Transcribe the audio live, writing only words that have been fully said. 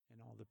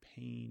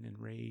pain and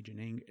rage and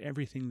anger,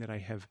 everything that I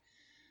have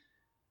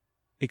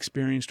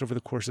experienced over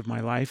the course of my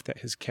life that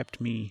has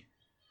kept me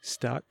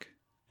stuck,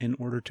 in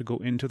order to go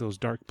into those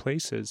dark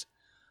places,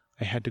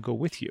 I had to go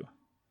with you.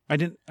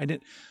 In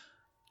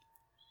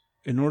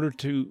order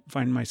to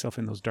find myself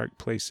in those dark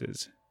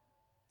places,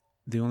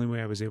 the only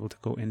way I was able to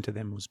go into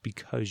them was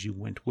because you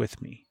went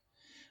with me,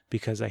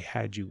 because I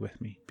had you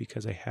with me,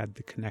 because I had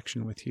the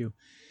connection with you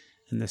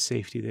and the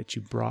safety that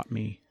you brought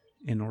me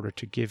in order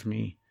to give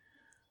me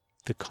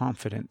the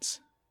confidence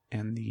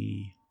and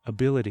the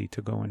ability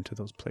to go into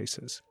those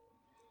places.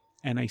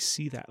 And I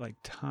see that like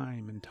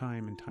time and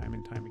time and time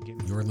and time again.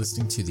 You're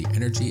listening to the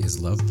Energy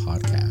is Love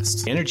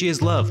podcast. Energy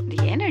is love. The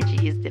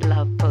Energy is the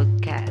Love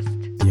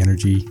podcast. The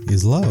Energy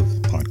is Love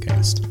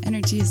podcast.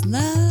 Energy is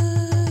love.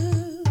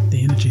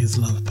 The Energy is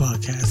Love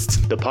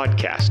podcast. The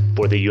podcast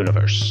for the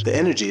universe. The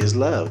Energy is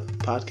Love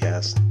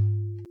podcast.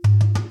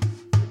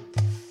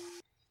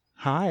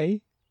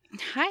 Hi.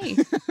 Hi.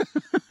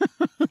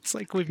 It's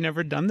like we've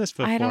never done this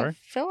before. I don't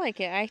feel like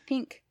it. I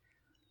think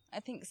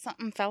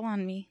something fell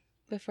on me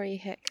before you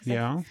hit.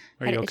 Yeah?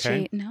 Are you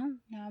okay? No,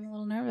 I'm a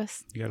little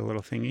nervous. You got a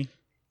little thingy?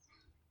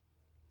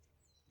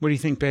 What do you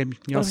think, babe?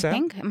 You all set?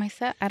 Am I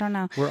set? I don't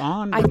know. We're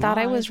on. I thought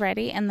I was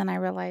ready, and then I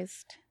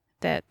realized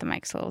that the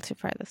mic's a little too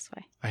far this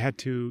way. I had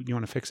to... You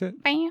want to fix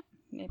it? Bam.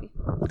 Maybe.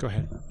 Go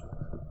ahead.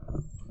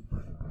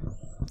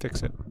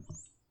 Fix it.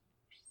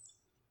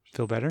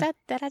 Feel better? Da,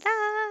 da, da, da.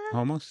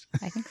 Almost?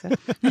 I think so.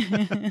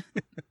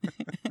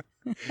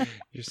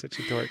 You're such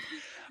a dork.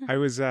 I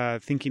was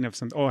thinking of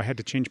something. Oh, I had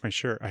to change my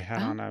shirt. I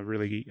had on a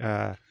really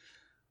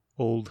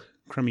old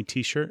crummy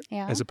t-shirt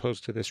as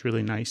opposed to this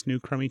really nice new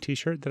crummy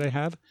t-shirt that I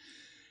have.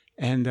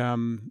 And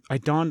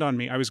it dawned on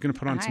me, I was going to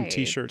put on some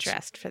t-shirts.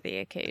 Dressed for the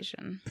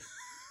occasion.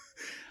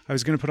 I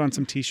was going to put on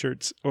some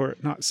t-shirts, or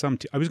not some.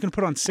 I was going to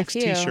put on 6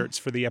 t-shirts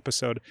for the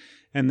episode,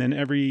 and then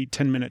every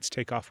 10 minutes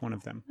take off one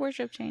of them.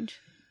 Wardrobe change.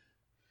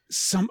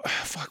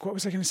 What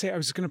was I going to say? I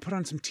was going to put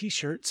on some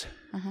t-shirts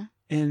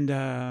and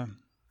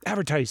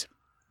advertise.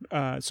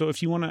 So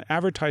if you want to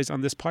advertise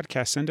on this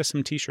podcast, send us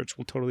some t-shirts.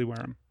 We'll totally wear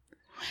them.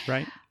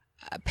 Right?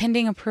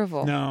 Pending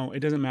approval. No,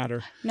 it doesn't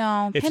matter.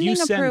 No, if pending you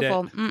send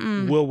approval.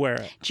 It, we'll wear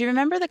it. Do you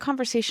remember the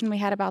conversation we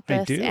had about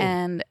this? I do.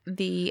 And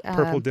the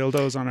purple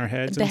dildos on our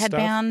heads the and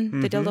headband,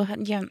 stuff? the dildo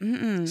head.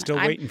 Yeah. Still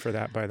waiting for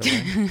that, by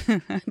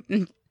the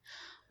way.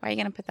 Why are you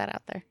going to put that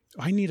out there?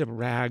 I need a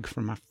rag for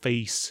my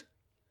face.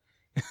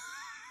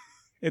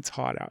 It's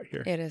hot out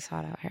here. It is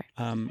hot out here.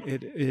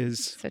 It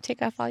is. So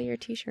take off all your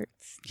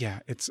t-shirts. Yeah,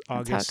 it's That's how it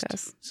August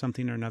goes.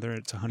 something or another.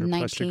 It's 100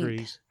 plus 19th.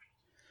 degrees.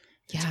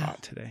 It's Yeah.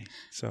 hot today.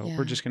 So Yeah.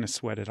 we're just going to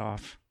sweat it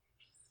off.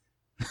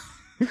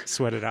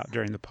 Sweat it out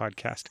during the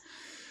podcast.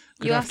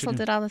 You also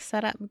did all the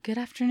setup. Good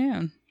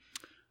afternoon.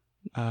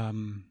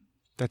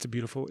 That's a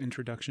beautiful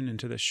introduction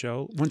into the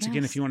show. Once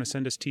again, if you want to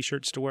send us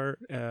t-shirts to wear,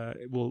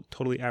 we'll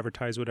totally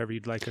advertise whatever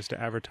you'd like us to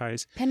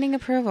advertise. Pending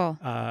approval.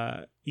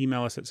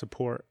 Email us at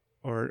support.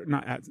 Or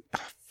not at,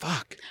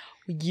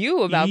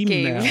 You about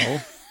email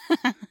game.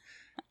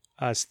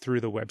 us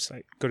through the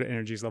website. Go to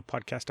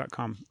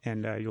energieslovepodcast.com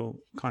and you'll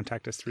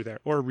contact us through there,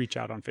 or reach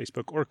out on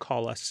Facebook, or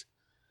call us.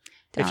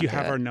 If you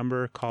have our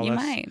number, call us. You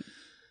might.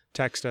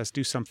 Text us,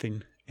 do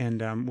something,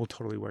 and we'll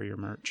totally wear your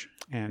merch.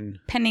 And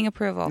Pending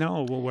approval.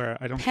 no, we'll wear it.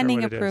 I don't Pending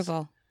care what approval.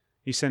 it is.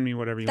 You send me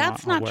whatever you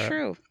That's want. not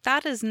true.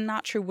 That is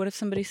not true. What if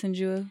somebody sends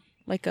you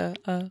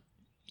a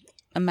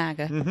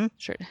MAGA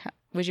shirt?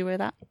 Would you wear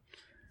that?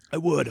 I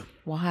would.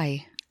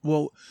 Why?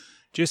 Well,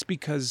 just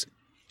because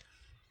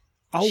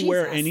I'll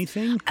wear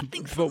anything,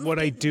 but what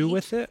I do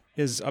with it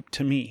is up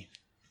to me.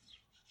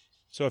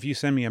 So if you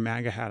send me a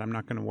MAGA hat, I'm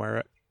not going to wear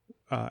it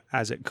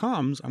as it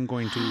comes. I'm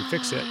going to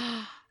fix it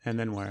and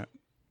then wear it.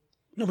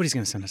 Nobody's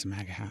going to send us a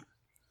MAGA hat.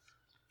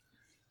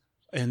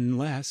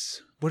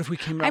 Unless, what if we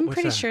came up with I'm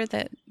pretty sure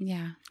that,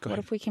 yeah. Go what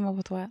ahead. if we came up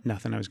with what?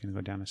 Nothing. I was going to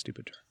go down a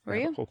stupid Were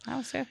you? rabbit hole. I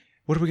was too.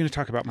 What are we going to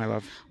talk about, my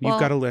love? Well,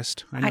 You've got a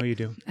list. I know you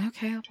do.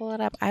 Okay, I'll pull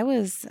it up.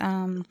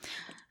 I'm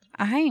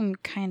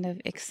kind of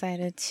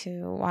excited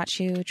to watch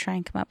you try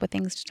and come up with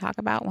things to talk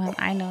about when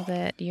I know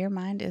that your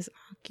mind is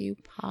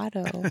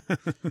occupado.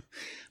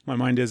 My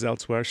mind is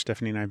elsewhere.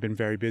 Stephanie and I have been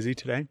very busy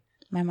today.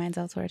 My mind's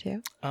elsewhere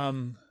too.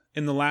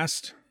 In the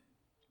last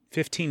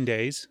 15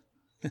 days,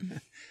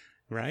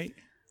 right?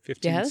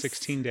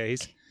 16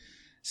 days,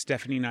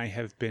 Stephanie and I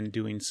have been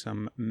doing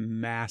some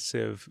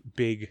massive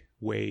big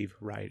wave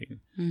riding.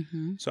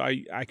 Mm-hmm. So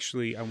I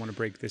want to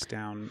break this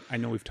down. I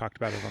know we've talked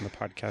about it on the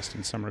podcast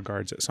in some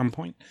regards at some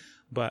point,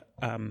 but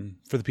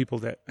for the people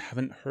that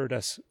haven't heard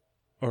us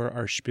or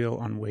our spiel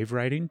on wave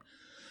riding,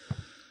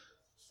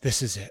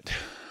 this is it.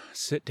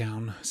 Sit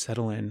down,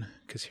 settle in,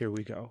 because here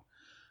we go.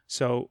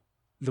 So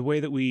the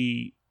way that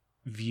we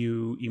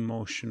view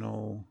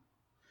emotional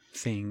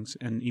things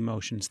and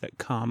emotions that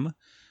come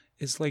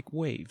is like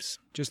waves,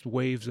 just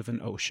waves of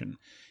an ocean.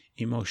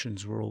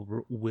 Emotions will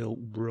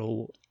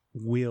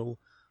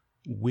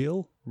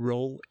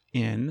roll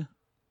in.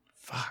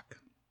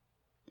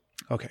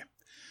 Okay.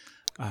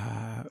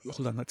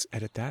 Hold on, let's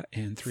edit that.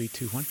 And 3,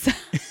 2, 1.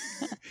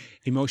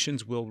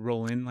 Emotions will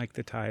roll in like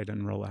the tide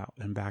and roll out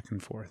and back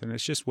and forth. And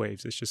it's just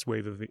waves. It's just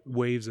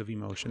waves of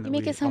emotion that we all experience.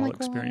 You make it sound like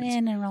rolling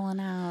in and rolling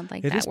out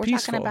like it that. Is We're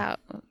peaceful. talking about...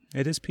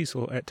 It is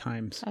peaceful at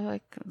times.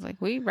 Like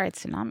we ride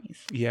tsunamis.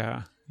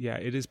 Yeah,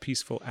 it is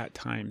peaceful at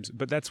times.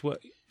 But that's what,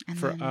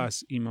 for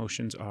us,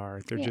 emotions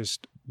are. They're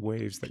just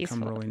waves that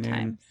come rolling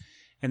in.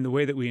 And the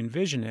way that we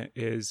envision it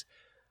is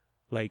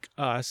like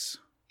us,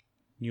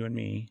 you and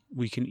me,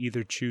 we can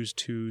either choose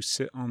to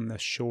sit on the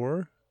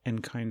shore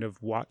and kind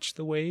of watch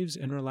the waves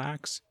and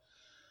relax,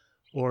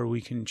 or we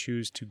can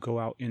choose to go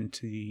out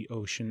into the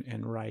ocean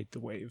and ride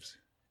the waves.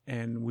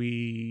 And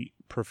we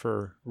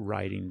prefer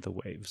riding the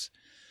waves.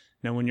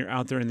 Now, when you're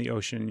out there in the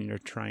ocean and you're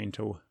trying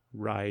to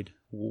ride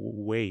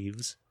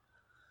waves,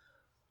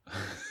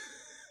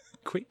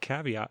 quick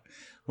caveat,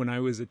 when I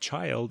was a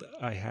child,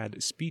 I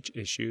had speech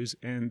issues,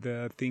 and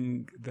the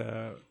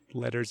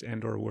letters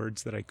and or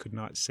words that I could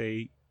not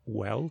say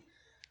well,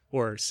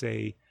 or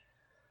say,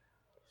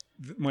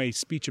 my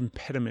speech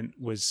impediment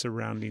was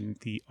surrounding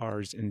the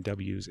R's and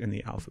W's in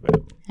the alphabet.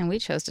 And we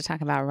chose to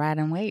talk about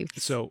riding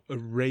waves. So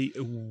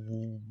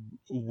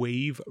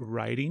wave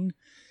riding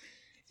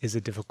is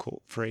a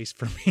difficult phrase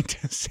for me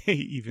to say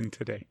even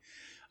today.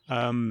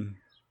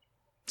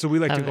 So we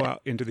like to go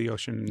out into the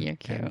ocean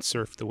and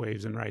surf the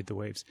waves and ride the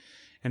waves.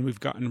 And we've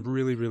gotten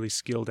really, really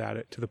skilled at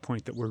it to the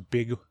point that we're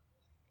big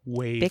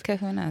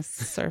kahunas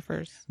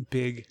surfers.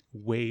 Big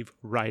wave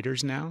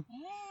riders now.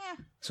 Yeah.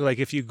 So like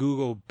if you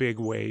Google big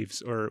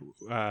waves or...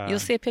 you'll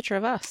see a picture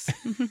of us.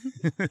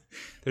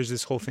 There's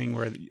this whole thing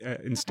where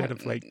instead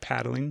of like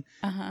paddling,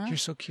 you're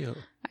so cute.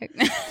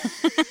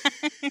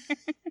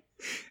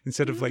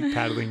 Instead of like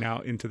paddling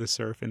out into the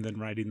surf and then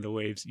riding the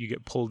waves, you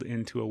get pulled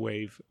into a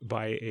wave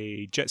by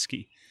a jet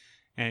ski.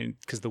 And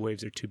because the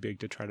waves are too big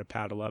to try to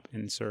paddle up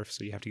and surf,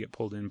 so you have to get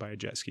pulled in by a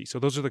jet ski. So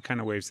those are the kind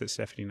of waves that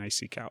Stephanie and I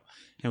seek out.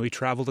 And we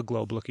travel the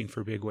globe looking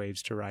for big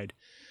waves to ride.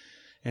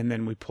 And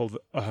then we pull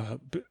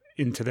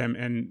into them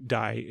and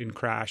die and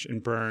crash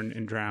and burn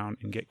and drown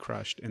and get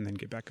crushed and then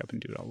get back up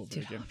and do it all over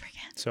again.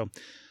 So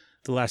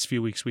the last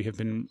few weeks we have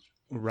been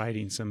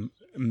riding some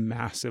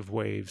massive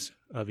waves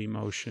of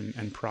emotion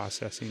and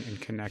processing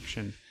and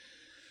connection.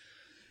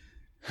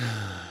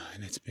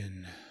 And it's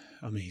been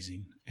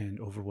amazing and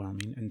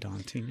overwhelming and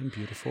daunting and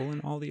beautiful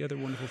and all the other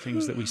wonderful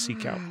things that we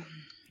seek out.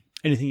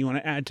 Anything you want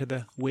to add to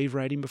the wave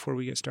riding before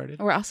we get started?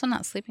 We're also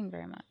not sleeping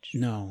very much.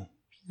 No.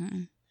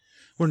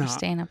 We're not. We're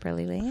staying up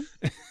really late.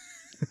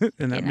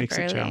 And that makes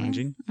it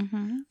challenging.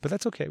 Mm-hmm. But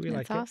that's okay. We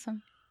like it. That's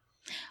awesome.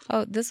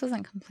 Oh, this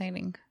wasn't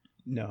complaining.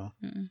 No.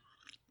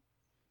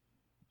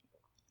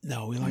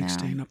 No, we like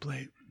staying up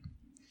late.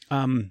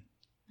 Let's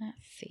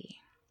see.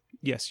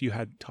 Yes, you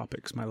had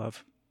topics, my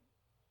love.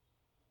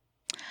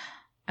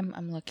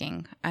 I'm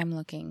looking. I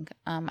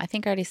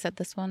think I already said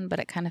this one, but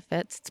it kind of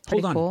fits. It's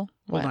pretty cool.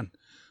 Hold on.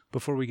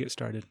 Before we get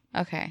started.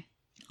 Okay.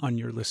 On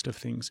your list of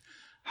things,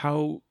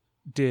 how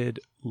did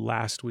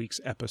last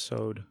week's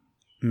episode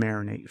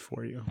marinate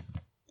for you?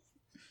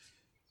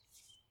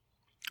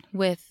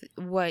 With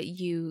what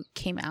you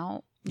came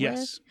out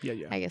yes. with?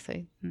 Yeah. I guess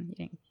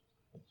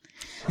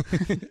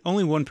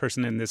Only one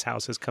person in this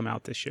house has come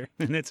out this year,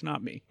 and it's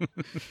not me.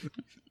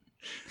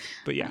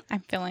 But yeah.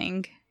 I'm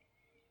feeling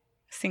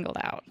singled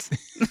out.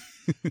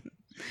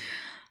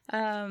 I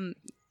don't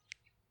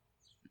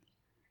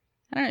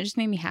know, it just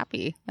made me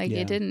happy. Like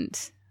it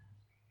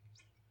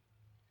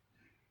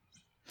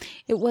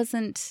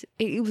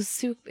was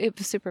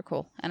super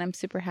cool, and I'm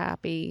super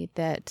happy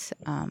that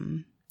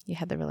you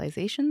had the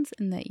realizations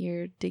and that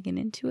you're digging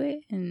into it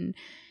and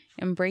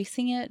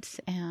embracing it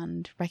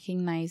and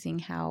recognizing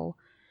how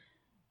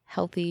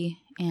healthy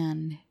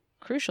and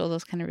crucial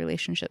those kind of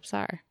relationships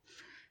are.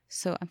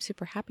 So I'm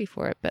super happy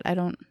for it, but I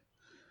don't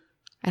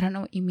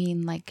know what you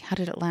mean. Like, how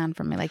did it land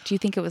for me? Like, do you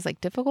think it was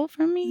like difficult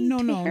for me? No,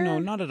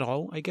 not at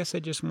all. I guess I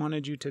just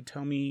wanted you to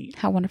tell me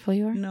how wonderful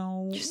you are.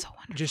 No, you're so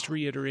wonderful. Just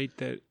reiterate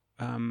that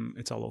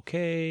it's all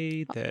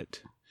okay.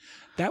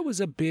 That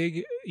was a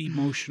big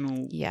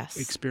emotional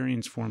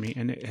experience for me,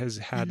 and it has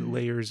had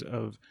layers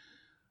of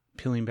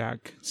peeling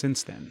back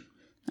since then.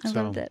 I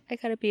loved it. I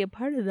got to be a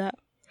part of that.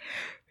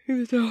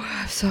 I'm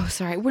so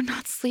sorry. We're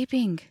not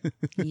sleeping.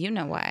 You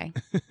know why.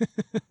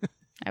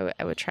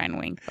 I would try and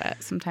wink,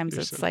 but sometimes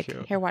it's so like,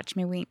 cute. Here, watch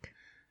me wink.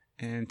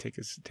 And take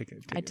it.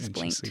 I just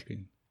blinked.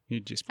 Sleeping. You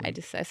just blinked.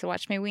 I said,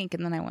 watch me wink,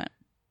 and then I went.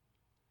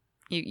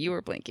 You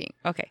were blinking.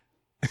 Okay.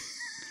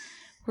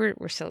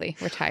 We're silly.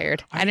 We're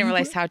tired. I didn't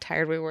realize how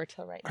tired we were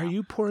till right now. Are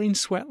you pouring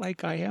sweat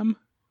like I am?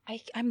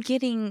 I'm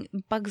getting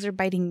bugs are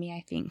biting me,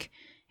 I think,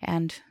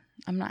 and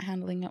I'm not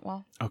handling it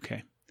well.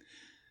 Okay.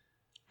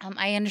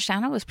 I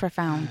understand it was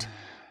profound,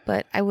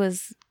 but I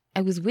was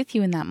with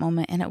you in that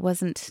moment, and it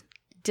wasn't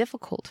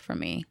difficult for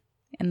me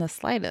in the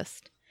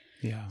slightest.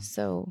 Yeah.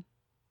 So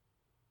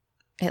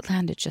it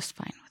landed just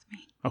fine with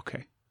me.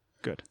 Okay.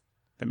 Good.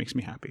 That makes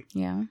me happy.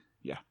 Yeah.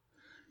 Yeah.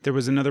 There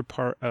was another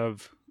part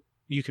of,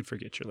 you can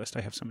forget your list.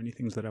 I have so many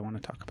things that I want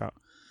to talk about.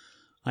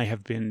 I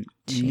have been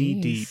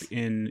knee deep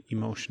in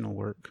emotional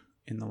work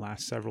in the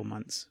last several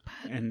months,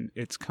 and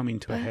it's coming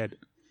to a head.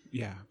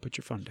 Yeah, put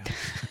your phone down.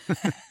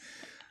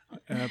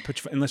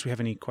 Unless we have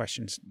any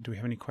questions. Do we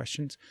have any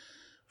questions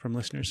from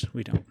listeners?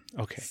 We don't.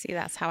 Okay. See,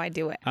 that's how I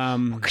do it.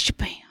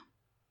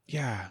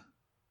 Yeah.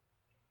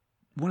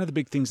 One of the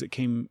big things that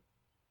came...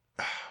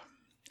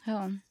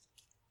 Oh,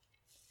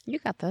 you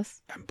got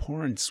this. I'm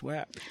pouring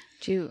sweat.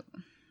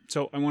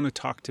 So I want to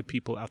talk to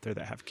people out there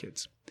that have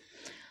kids.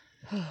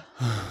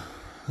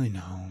 I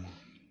know.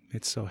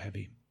 It's so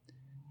heavy.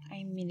 I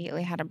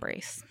immediately had a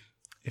brace.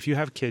 If you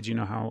have kids, you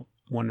know how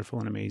wonderful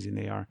and amazing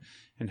they are,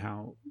 and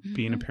how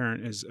being a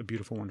parent is a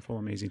beautiful, wonderful,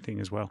 amazing thing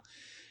as well.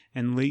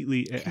 And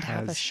lately it has...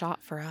 have a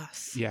shot for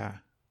us. Yeah.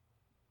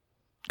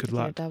 Good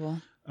luck.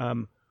 Double. I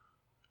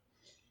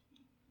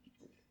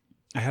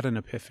had an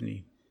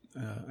epiphany.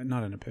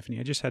 Not an epiphany.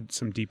 I just had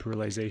some deep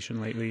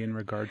realization lately in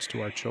regards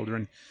to our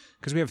children,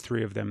 because we have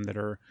 3 of them that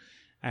are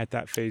at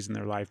that phase in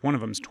their life. One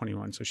of them's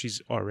 21, so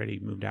she's already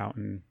moved out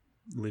and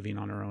living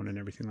on her own and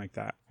everything like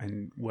that,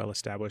 and well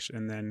established.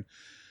 And then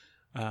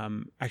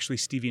actually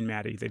Stevie and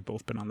Maddie, they've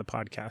both been on the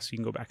podcast. You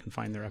can go back and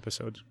find their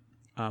episodes.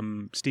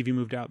 Stevie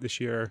moved out this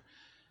year,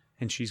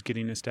 and she's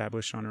getting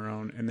established on her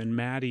own. And then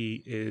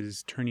Maddie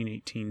is turning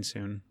 18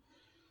 soon,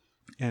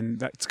 and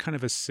that's kind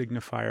of a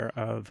signifier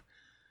of,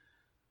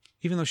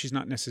 even though she's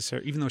not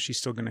necessary, even though she's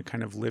still going to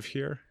kind of live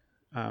here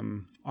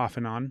off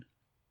and on,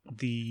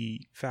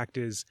 the fact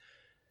is,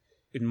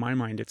 in my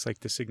mind, it's like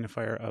the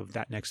signifier of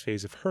that next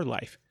phase of her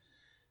life.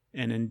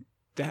 And in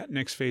that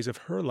next phase of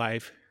her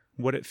life,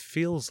 what it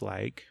feels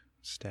like,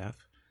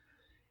 Steph,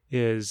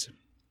 is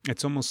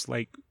it's almost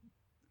like,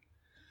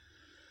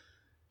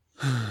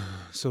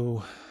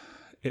 so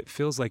it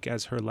feels like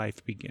as her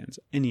life begins,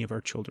 any of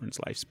our children's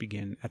lives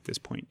begin at this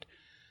point,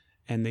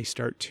 and they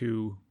start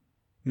to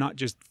not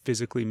just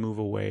physically move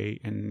away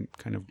and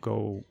kind of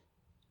go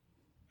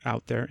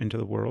out there into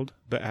the world,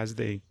 but as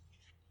they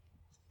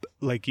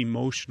like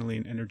emotionally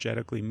and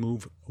energetically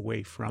move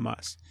away from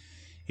us,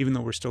 even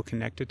though we're still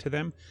connected to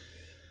them,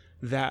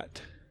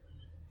 that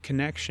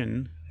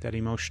connection, that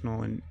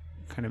emotional and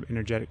kind of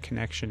energetic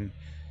connection,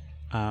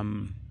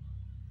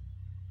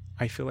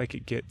 I feel like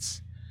it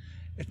gets,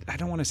 I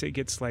don't want to say it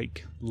gets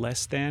like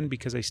less than,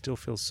 because I still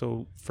feel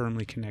so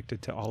firmly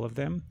connected to all of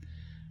them,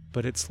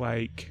 but it's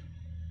like,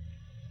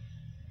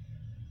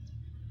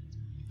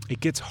 it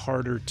gets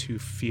harder to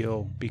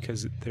feel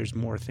because there's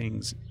more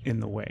things in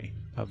the way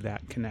of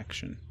that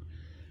connection,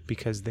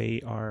 because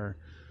they are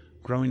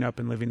growing up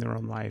and living their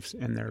own lives,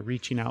 and they're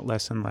reaching out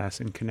less and less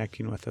and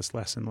connecting with us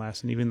less and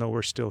less. And even though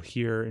we're still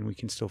here and we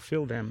can still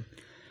feel them,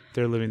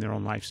 they're living their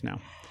own lives now.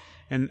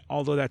 And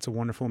although that's a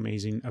wonderful,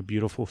 amazing, a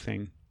beautiful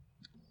thing,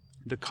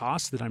 the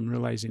cost that I'm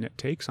realizing it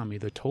takes on me,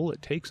 the toll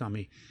it takes on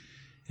me,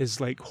 is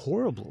like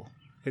horrible.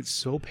 It's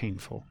so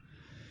painful.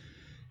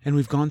 And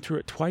we've gone through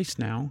it twice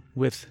now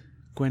with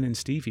Gwen and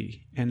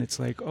Stevie, and it's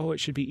like, oh, it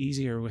should be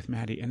easier with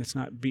Maddie, and it's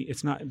not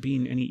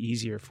being any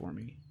easier for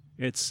me.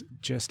 It's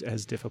just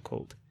as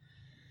difficult.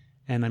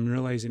 And I'm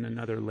realizing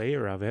another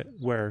layer of it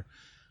where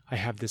I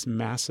have this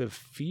massive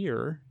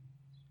fear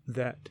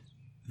that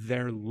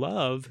their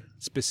love,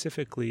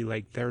 specifically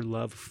like their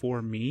love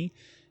for me,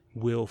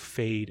 will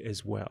fade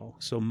as well.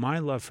 So my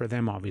love for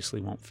them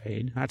obviously won't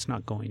fade. That's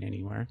not going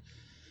anywhere.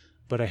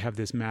 But I have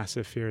this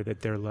massive fear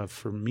that their love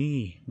for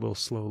me will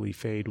slowly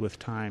fade with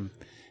time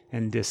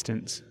and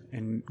distance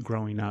and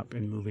growing up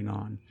and moving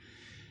on.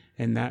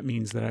 And that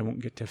means that I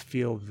won't get to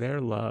feel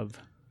their love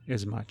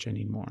as much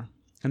anymore.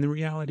 And the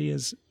reality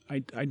is,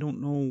 I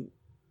don't know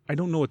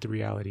what the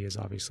reality is,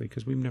 obviously,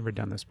 because we've never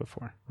done this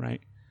before,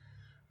 right?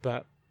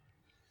 But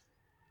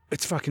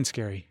it's fucking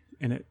scary,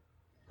 and it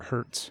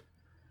hurts.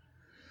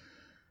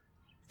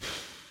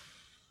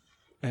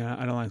 And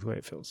I don't like the way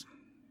it feels.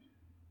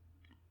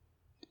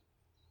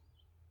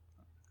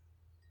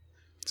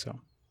 So,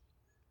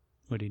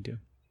 what do you do?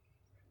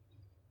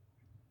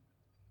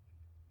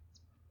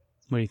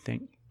 What do you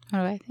think? What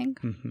do I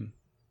think? Mm-hmm.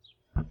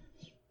 I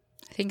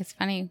think it's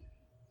funny.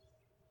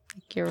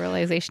 Like your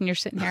realization, you're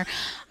sitting here.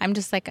 I'm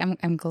just like,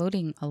 I'm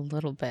gloating a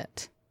little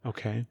bit.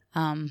 Okay.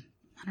 I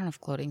don't know if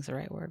gloating's the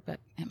right word, but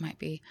it might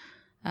be.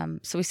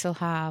 So we still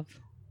have.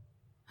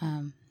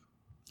 I'm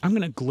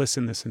going to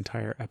glisten this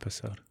entire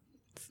episode.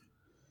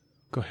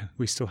 Go ahead.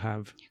 We still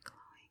have. You're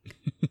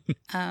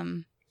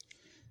glowing.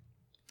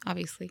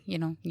 Obviously,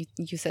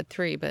 you said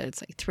 3, but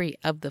it's like 3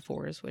 of the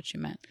 4 is what you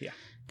meant. Yeah.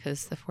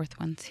 Because the 4th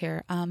one's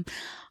here.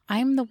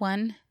 I'm the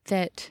one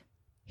that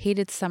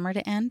hated summer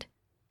to end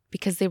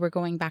because they were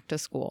going back to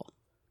school.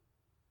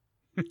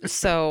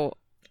 So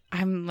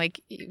I'm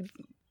like,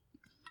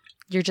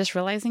 you're just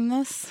realizing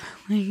this?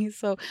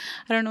 So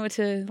I don't know what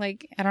to,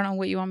 I don't know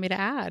what you want me to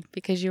add,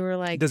 because you were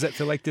like... Does it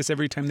feel like this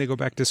every time they go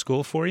back to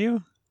school for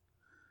you?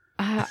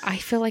 I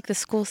feel like the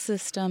school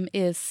system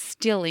is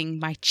stealing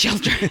my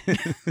children.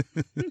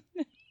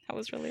 That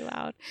was really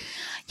loud.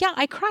 Yeah,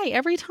 I cry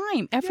every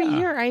time. Every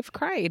year I've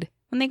cried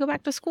when they go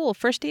back to school.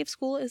 First day of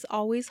school is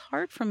always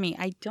hard for me.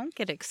 I don't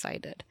get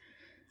excited.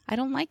 I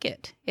don't like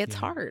it. It's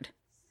hard.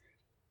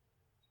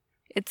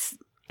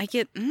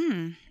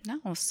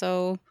 No.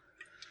 So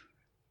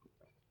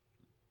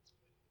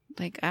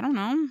Like, I don't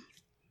know.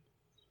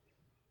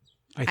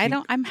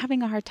 I'm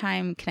having a hard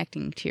time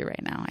connecting to you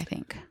right now, I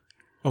think.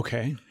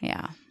 Okay.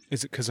 Yeah.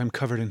 Is it because I'm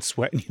covered in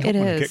sweat and you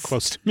don't want to get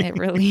close to me? It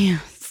really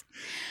is.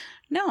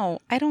 No,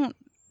 I don't.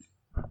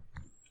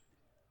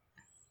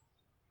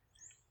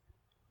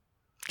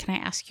 Can I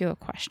ask you a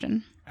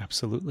question?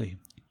 Absolutely.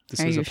 This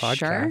Are is a you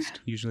podcast. sure?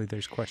 Usually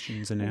there's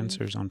questions and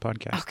answers on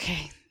podcasts.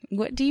 Okay.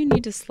 What do you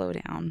need to slow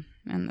down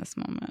in this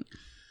moment?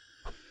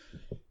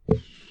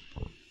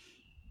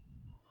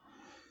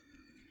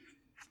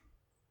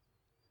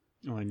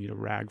 Oh, I need a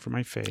rag for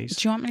my face.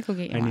 Do you want me to go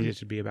get you I one? need it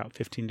to be about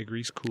 15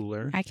 degrees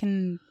cooler. I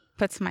can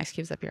put some ice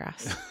cubes up your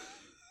ass.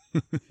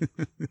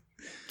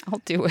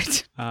 I'll do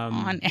it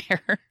on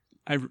air.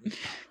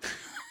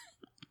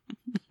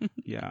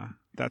 Yeah,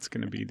 that's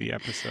going to be the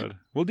episode.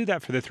 We'll do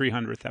that for the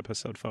 300th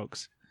episode,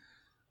 folks.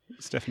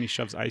 Stephanie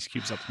shoves ice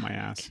cubes up my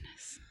ass.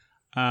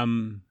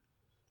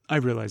 I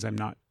realize I'm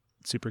not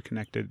super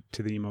connected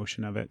to the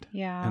emotion of it.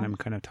 Yeah. And I'm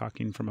kind of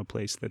talking from a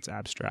place that's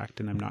abstract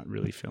and I'm not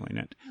really feeling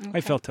it. Okay.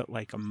 I felt it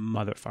like a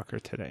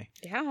motherfucker today.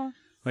 Yeah.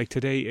 Like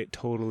today, it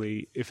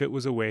totally, if it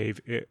was a wave,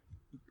 it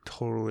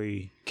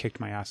totally kicked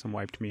my ass and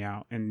wiped me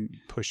out and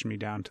pushed me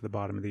down to the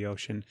bottom of the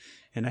ocean.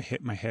 And I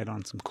hit my head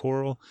on some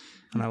coral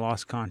and I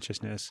lost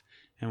consciousness.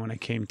 And when I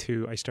came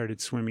to, I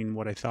started swimming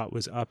what I thought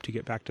was up to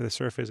get back to the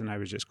surface, and I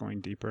was just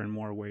going deeper and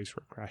more waves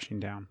were crashing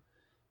down.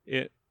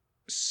 It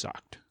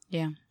sucked.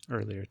 Yeah.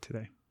 Earlier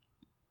today.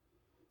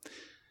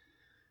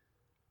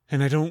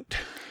 And I don't,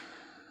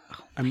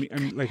 I'm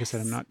like I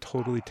said, I'm not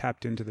totally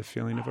tapped into the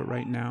feeling of it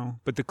right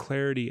now, but the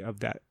clarity of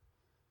that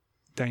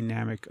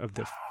dynamic of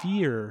the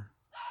fear,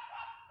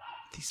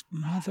 these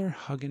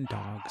mother-hugging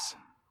dogs.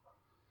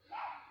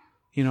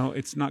 You know,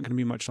 it's not going to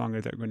be much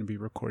longer that we're going to be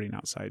recording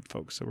outside,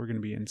 folks, so we're going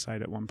to be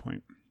inside at one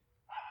point.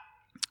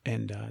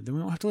 And then we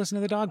won't have to listen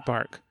to the dog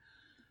bark.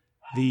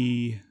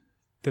 The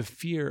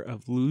fear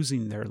of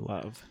losing their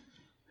love,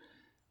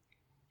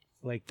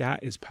 like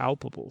that is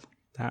palpable.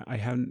 That I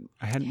hadn't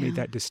made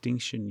that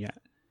distinction yet.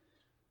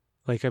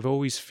 Like I've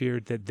always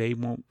feared that they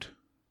won't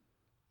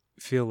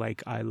feel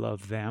like I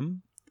love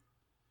them,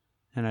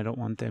 and I don't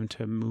want them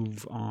to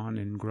move on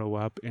and grow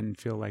up and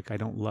feel like I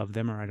don't love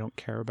them or I don't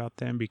care about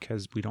them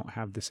because we don't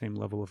have the same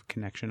level of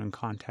connection and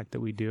contact that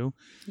we do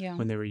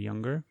when they were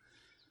younger.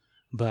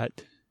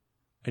 But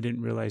I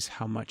didn't realize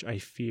how much I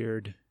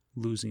feared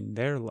losing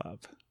their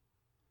love.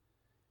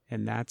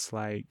 And that's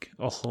like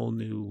a whole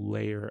new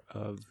layer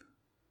of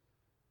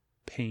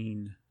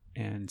pain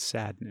and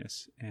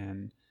sadness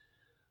and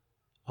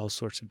all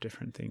sorts of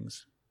different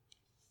things.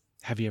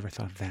 Have you ever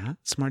thought of that,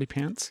 Smarty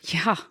Pants?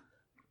 Yeah.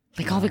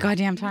 Like all the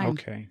goddamn time.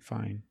 Okay,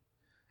 fine.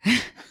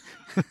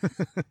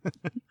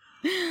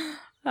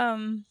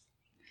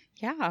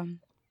 Yeah.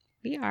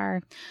 We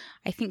are.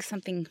 I think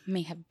something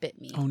may have bit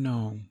me. Oh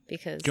no.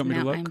 Because Do you want me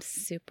to now look? I'm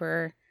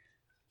super.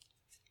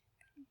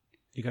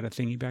 You got a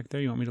thingy back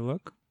there? You want me to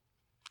look?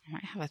 I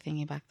might have a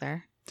thingy back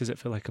there. Does it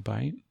feel like a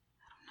bite?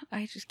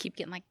 I just keep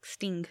getting like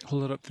sting.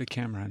 Hold it up to the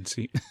camera and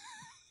see.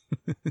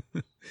 Are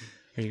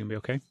you going to be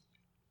okay?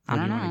 I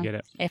don't know. Want to get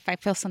it? If I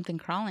feel something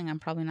crawling, I'm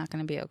probably not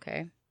going to be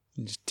okay.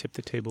 And just tip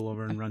the table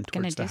over and run I'm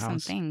towards the gonna do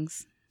house. some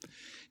things.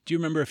 Do you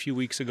remember a few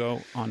weeks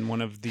ago on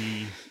one of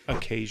the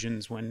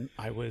occasions when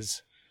I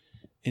was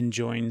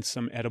enjoying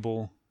some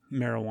edible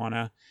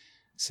marijuana,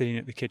 sitting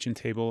at the kitchen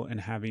table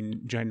and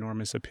having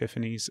ginormous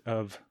epiphanies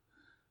of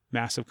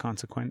massive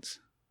consequence?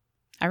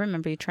 I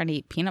remember you trying to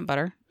eat peanut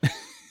butter.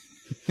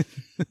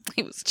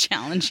 It was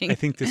challenging. I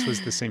think this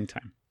was the same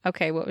time.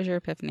 Okay, what was your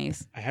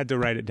epiphanies? I had to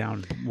write it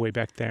down way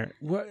back there.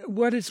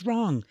 What is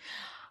wrong?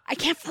 I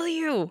can't feel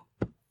you.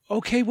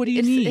 Okay, what do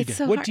you need? It's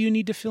so what hard. do you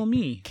need to feel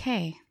me?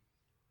 Okay.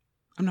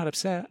 I'm not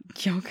upset.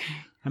 Okay.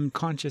 I'm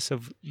conscious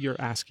of your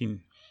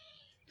asking.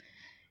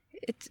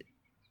 It's.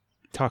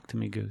 Talk to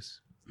me, Goose.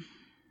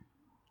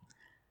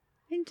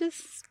 I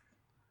just.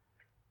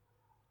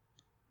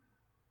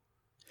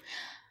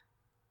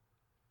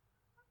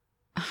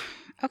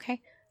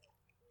 Okay.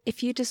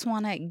 If you just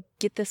want to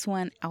get this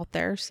one out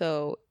there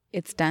so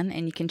it's done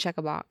and you can check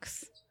a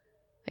box.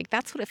 Like,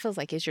 that's what it feels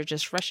like, is you're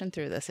just rushing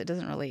through this. It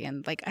doesn't really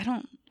end. Like, I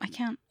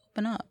can't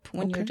open up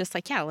when you're just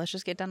like, yeah, let's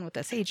just get done with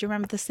this. Hey, do you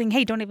remember this thing?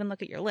 Hey, don't even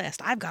look at your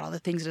list. I've got all the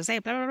things to say.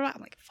 Blah, blah, blah.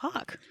 I'm like,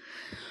 fuck.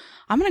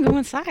 I'm going to go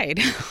inside.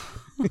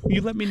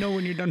 You let me know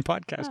when you're done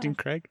podcasting,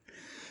 Craig.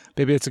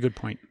 Baby, that's a good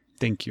point.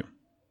 Thank you.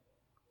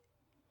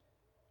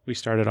 We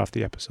started off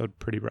the episode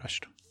pretty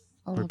rushed.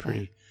 We're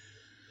pretty,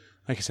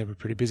 like I said, we're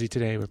pretty busy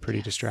today. We're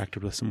pretty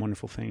distracted with some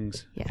wonderful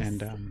things. Yes.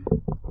 And,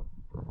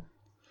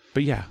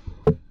 but yeah.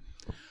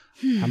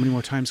 How many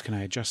more times can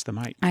I adjust the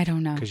mic? I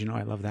don't know. Because you know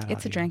I love that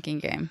It's audio. a drinking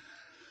game.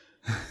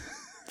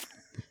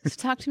 So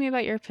talk to me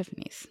about your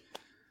epiphanies.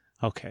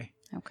 Okay.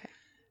 Okay.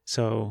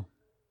 So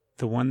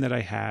the one that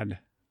I had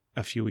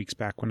a few weeks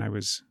back when I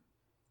was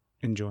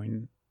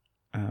enjoying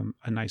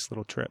a nice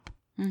little trip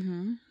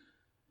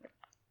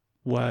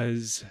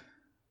was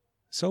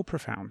so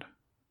profound.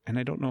 And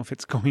I don't know if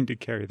it's going to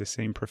carry the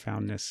same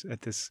profoundness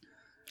at this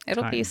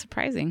It'll time. be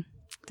surprising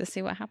to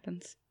see what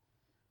happens.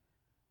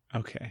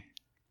 Okay.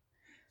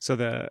 So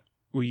the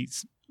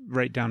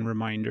write down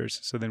reminders.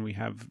 So then we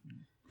have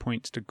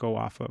points to go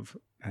off of.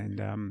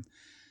 And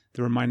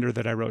the reminder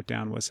that I wrote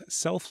down was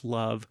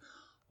self-love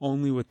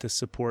only with the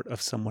support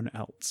of someone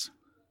else.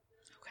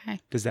 Okay.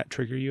 Does that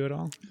trigger you at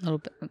all? A little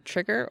bit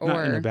trigger, or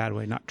not in a bad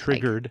way, not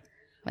triggered.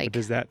 Like but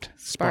does that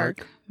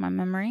spark my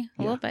memory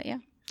a little bit? Yeah.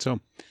 So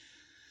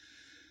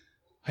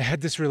I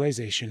had this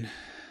realization,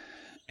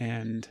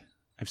 and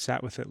I've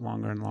sat with it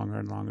longer and longer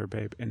and longer,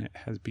 babe, and it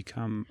has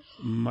become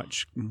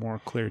much more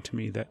clear to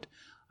me that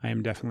I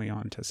am definitely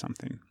on to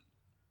something.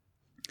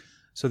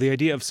 So the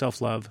idea of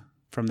self-love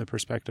from the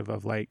perspective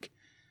of like,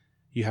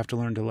 you have to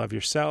learn to love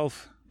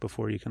yourself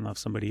before you can love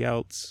somebody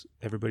else.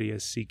 Everybody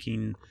is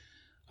seeking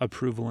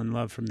approval and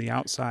love from the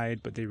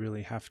outside, but they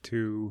really have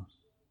to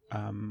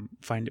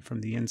find it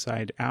from the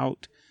inside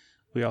out.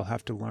 We all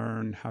have to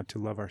learn how to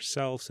love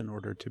ourselves in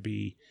order to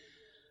be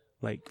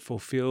like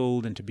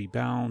fulfilled and to be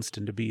balanced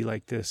and to be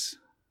like this,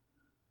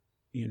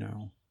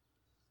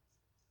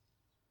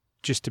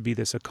 just to be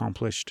this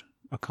accomplished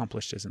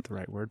isn't the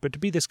right word, but to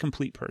be this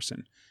complete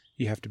person.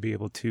 You have to be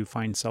able to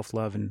find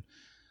self-love and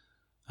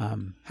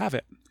have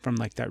it from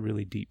like that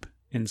really deep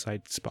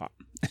inside spot.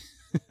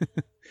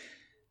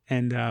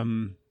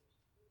 And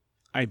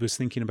I was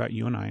thinking about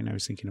you and I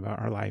was thinking about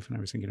our life, and I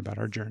was thinking about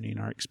our journey and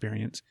our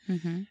experience.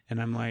 Mm-hmm.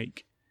 And I'm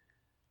like,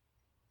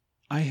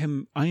 I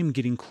am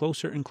getting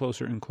closer and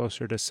closer and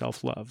closer to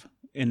self-love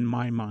in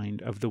my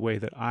mind of the way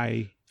that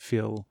I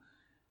feel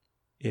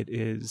it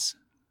is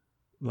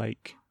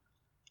like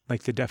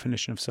the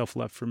definition of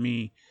self-love for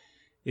me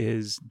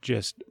is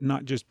just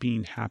not just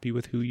being happy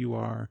with who you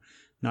are,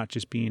 not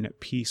just being at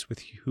peace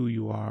with who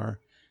you are,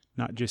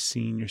 not just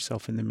seeing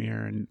yourself in the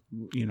mirror and,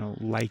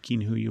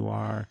 liking who you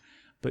are,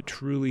 but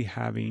truly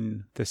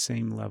having the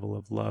same level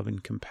of love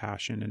and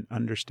compassion and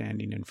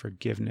understanding and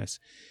forgiveness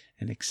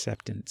and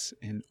acceptance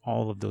and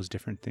all of those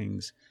different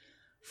things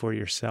for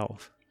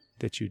yourself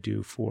that you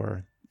do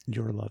for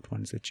your loved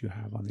ones that you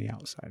have on the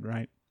outside,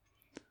 right?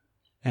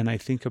 And I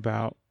think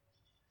about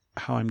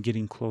how I'm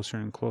getting closer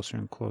and closer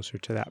and closer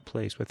to that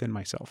place within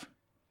myself.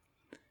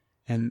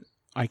 And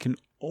I can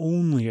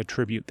only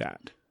attribute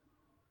that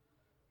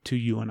to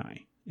you and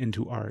I and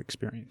to our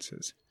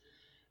experiences.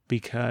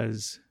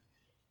 Because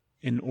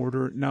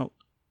now,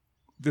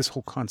 this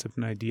whole concept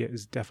and idea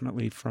is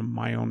definitely from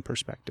my own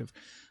perspective.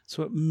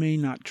 So it may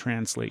not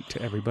translate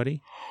to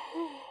everybody.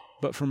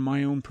 But from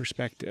my own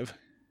perspective,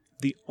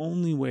 the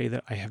only way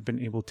that I have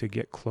been able to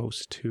get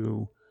close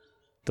to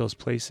those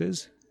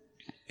places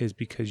is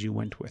because you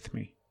went with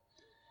me.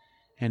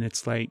 And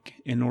it's like,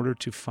 in order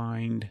to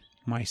find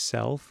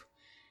myself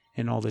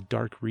in all the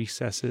dark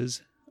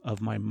recesses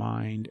of my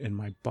mind and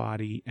my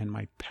body and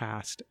my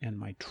past and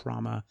my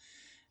trauma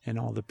and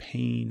all the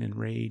pain and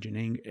rage and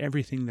anger,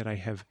 everything that I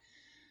have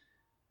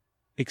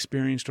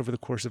experienced over the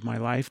course of my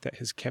life that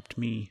has kept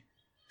me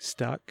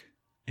stuck,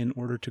 in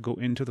order to go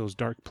into those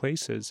dark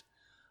places,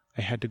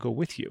 I had to go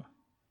with you.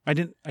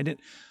 In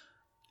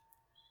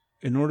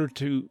order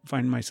to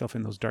find myself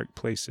in those dark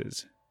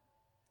places,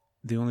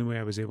 the only way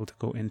I was able to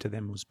go into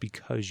them was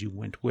because you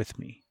went with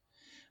me,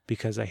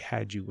 because I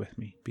had you with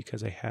me,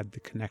 because I had the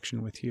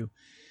connection with you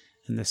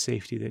and the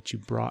safety that you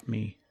brought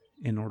me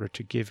in order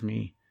to give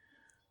me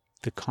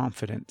the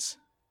confidence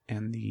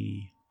and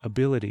the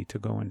ability to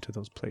go into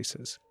those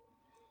places.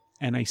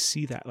 And I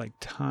see that like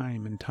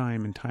time and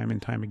time and time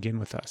and time again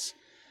with us,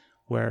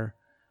 where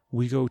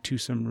we go to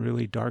some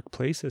really dark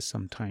places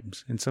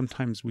sometimes, and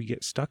sometimes we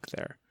get stuck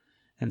there.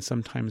 And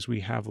sometimes we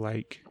have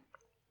like,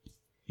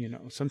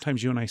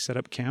 sometimes you and I set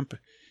up camp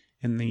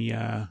in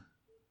the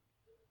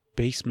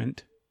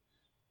basement,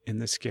 in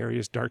the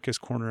scariest, darkest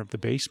corner of the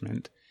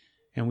basement,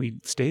 and we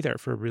stay there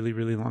for a really,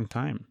 really long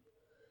time.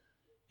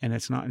 And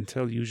it's not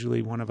until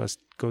usually one of us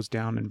goes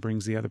down and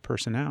brings the other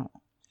person out.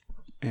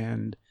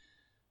 And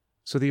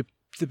so the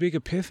big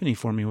epiphany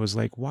for me was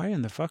like, why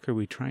in the fuck are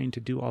we trying to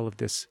do all of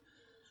this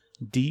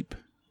deep,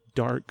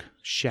 dark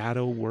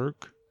shadow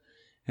work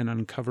and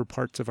uncover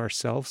parts of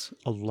ourselves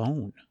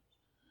alone?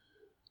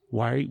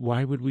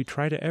 Why would we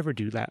try to ever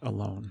do that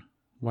alone?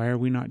 Why are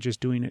we not just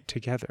doing it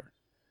together?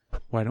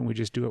 Why don't we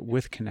just do it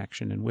with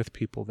connection and with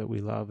people that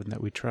we love and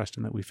that we trust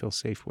and that we feel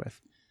safe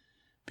with?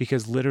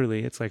 Because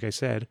literally, it's like I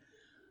said,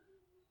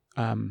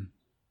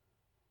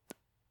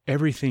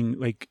 everything,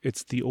 like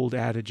it's the old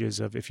adages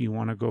of, if you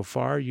want to go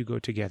far, you go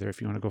together.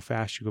 If you want to go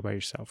fast, you go by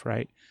yourself,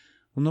 right?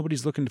 Well,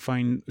 nobody's looking to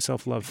find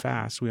self-love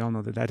fast. We all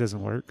know that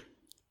doesn't work.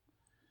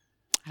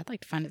 I'd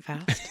like to find it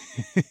fast.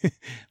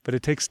 But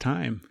it takes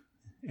time.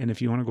 And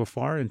if you want to go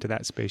far into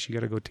that space, you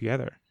got to go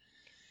together.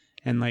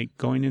 And like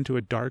going into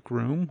a dark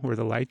room where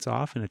the light's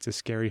off and it's a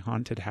scary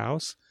haunted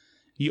house,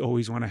 you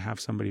always want to have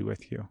somebody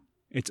with you.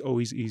 It's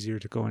always easier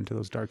to go into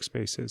those dark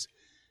spaces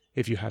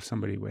if you have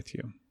somebody with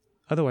you.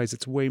 Otherwise,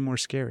 it's way more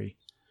scary.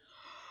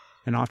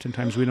 And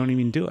oftentimes we don't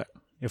even do it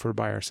if we're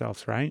by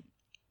ourselves, right?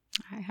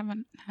 I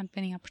haven't had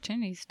many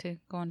opportunities to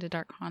go into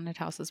dark haunted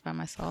houses by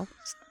myself.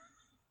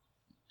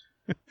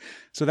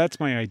 So that's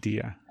my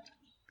idea.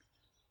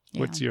 Yeah.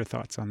 What's your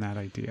thoughts on that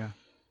idea?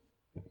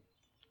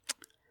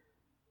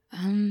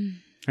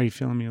 Are you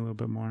feeling me a little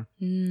bit more?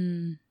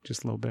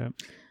 Just a little bit.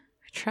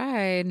 I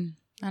tried.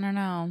 I don't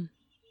know.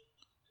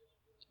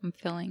 I'm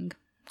feeling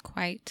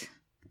quite...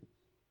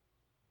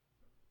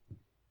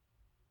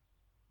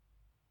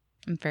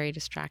 I'm very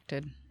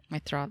distracted. My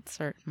throats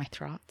are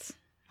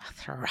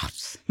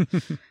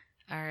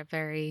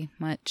very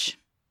much...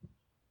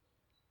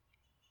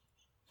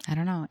 I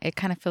don't know. It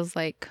kind of feels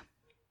like...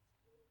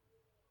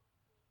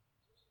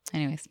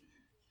 Anyways,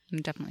 I'm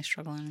definitely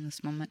struggling in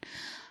this moment.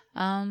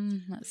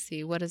 Let's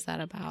see. What is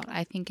that about?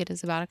 I think it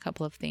is about a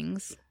couple of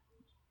things.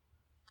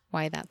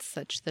 Why that's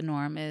such the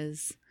norm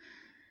is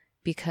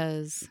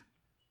because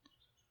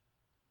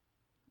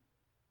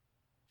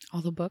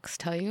all the books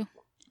tell you,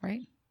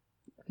 right?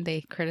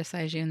 They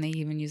criticize you and they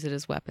even use it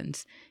as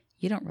weapons.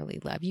 You don't really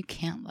love. You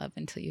can't love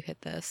until you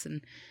hit this.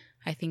 And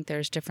I think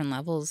there's different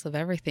levels of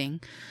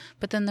everything.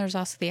 But then there's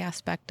also the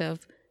aspect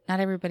of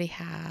not everybody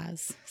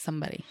has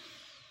somebody.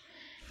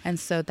 And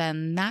so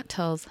then that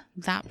tells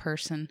that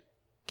person,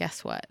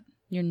 guess what?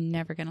 You're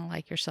never going to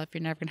like yourself.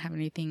 You're never going to have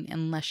anything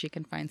unless you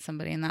can find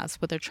somebody. And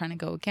that's what they're trying to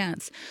go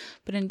against.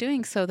 But in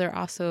doing so, they're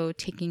also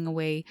taking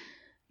away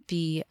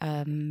the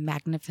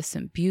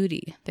magnificent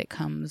beauty that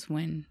comes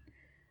when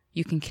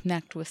you can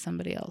connect with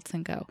somebody else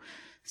and go.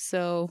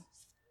 So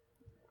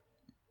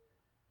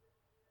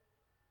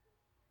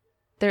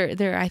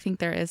there, I think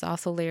there is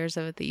also layers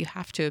of it that you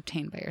have to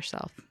obtain by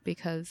yourself,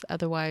 because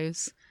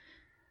otherwise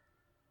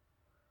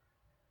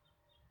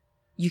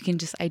you can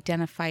just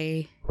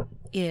identify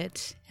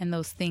it and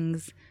those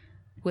things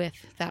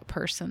with that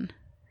person.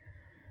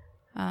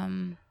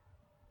 I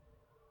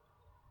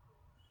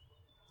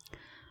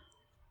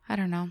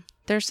don't know.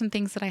 There's some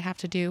things that I have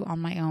to do on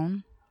my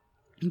own,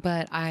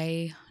 but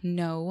I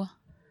know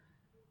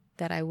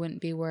that I wouldn't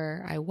be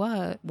where I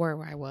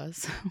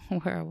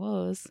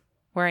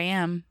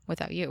am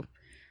without you.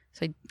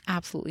 So I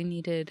absolutely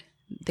needed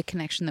the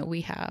connection that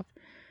we have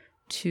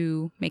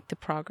to make the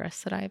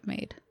progress that I've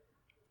made.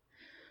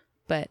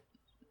 But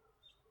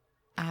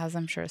as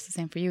I'm sure it's the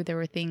same for you, there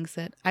were things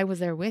that I was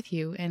there with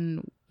you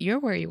and you're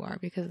where you are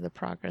because of the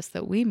progress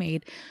that we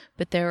made.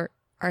 But there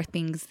are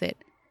things that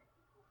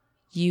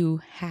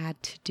you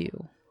had to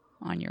do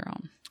on your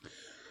own.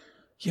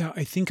 Yeah,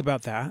 I think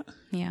about that.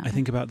 Yeah. I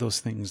think about those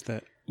things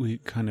that we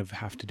kind of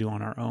have to do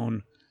on our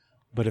own.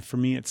 But if for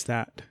me, it's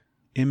that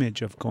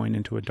image of going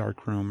into a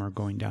dark room or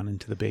going down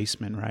into the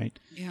basement, right?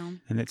 Yeah.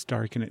 And it's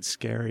dark and it's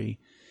scary.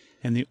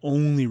 And the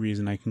only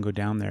reason I can go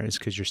down there is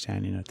because you're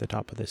standing at the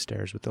top of the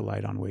stairs with the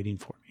light on waiting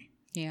for me.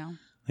 Yeah.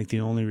 Like the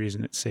only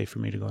reason it's safe for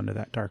me to go into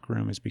that dark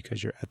room is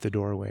because you're at the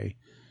doorway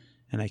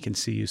and I can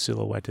see you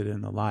silhouetted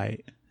in the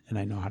light and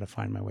I know how to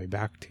find my way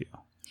back to you.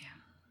 Yeah.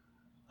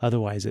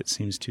 Otherwise, it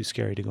seems too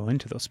scary to go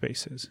into those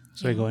spaces.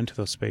 So I go into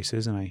those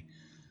spaces and I,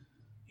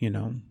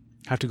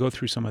 have to go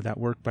through some of that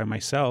work by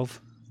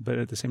myself. But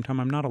at the same time,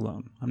 I'm not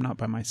alone. I'm not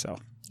by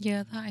myself.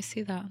 Yeah, I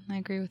see that. I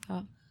agree with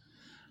that.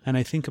 And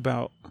I think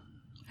about...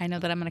 I know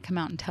that I'm going to come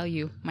out and tell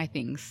you my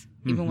things,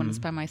 even when it's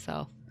by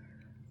myself.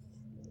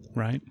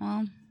 Right.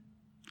 Well,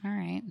 all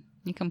right.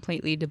 You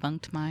completely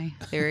debunked my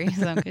theory,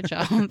 so good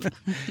job.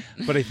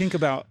 But I think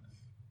about,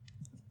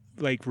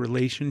 like,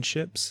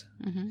 relationships.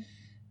 Mm-hmm.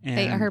 And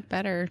they are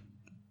better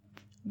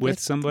with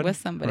somebody. With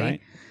somebody.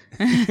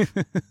 Right?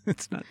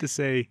 It's not to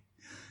say...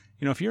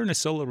 if you're in a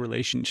solo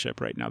relationship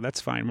right now,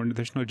 that's fine.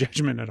 There's no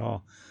judgment at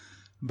all.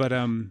 But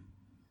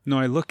no,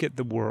 I look at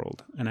the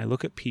world and I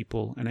look at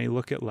people and I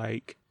look at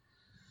like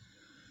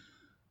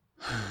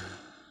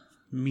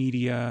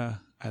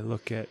media. I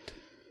look at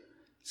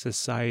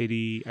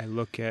society. I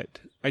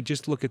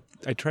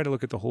try to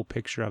look at the whole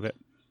picture of it.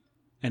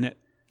 And it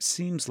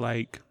seems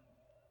like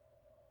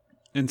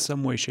in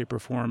some way, shape, or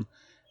form,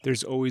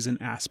 there's always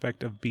an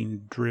aspect of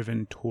being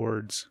driven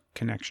towards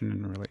connection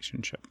in a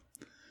relationship.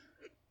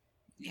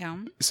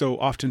 Yeah. So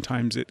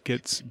oftentimes it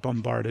gets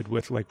bombarded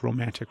with like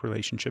romantic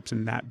relationships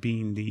and that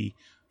being the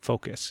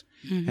focus.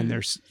 Mm-hmm. And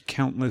there's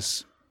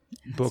countless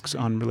books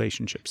on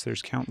relationships.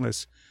 There's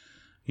countless,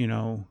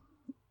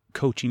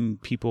 coaching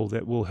people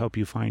that will help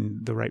you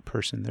find the right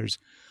person. There's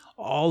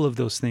all of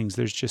those things.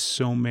 There's just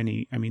so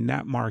many. I mean,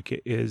 that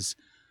market is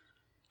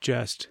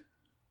just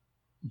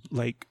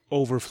like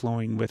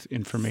overflowing with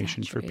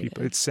information for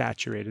people. It's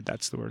saturated.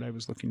 That's the word I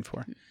was looking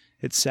for.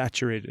 It's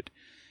saturated.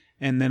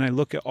 And then I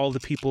look at all the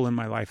people in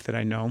my life that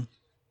I know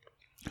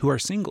who are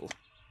single,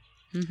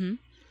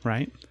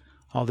 right?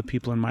 All the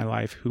people in my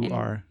life who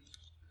are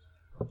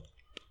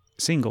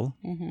single.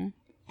 Mm-hmm.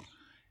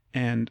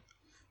 And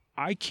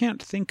I can't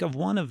think of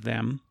one of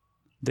them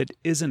that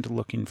isn't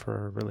looking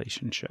for a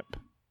relationship.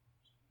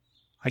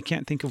 I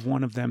can't think of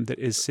one of them that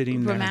is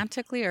sitting there.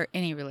 Romantically or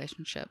any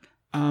relationship?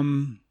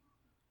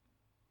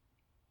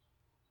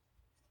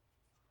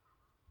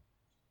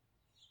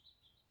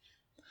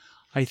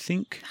 I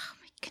think...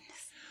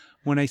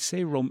 When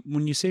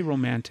you say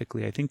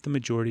romantically, I think the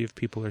majority of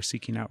people are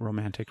seeking out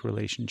romantic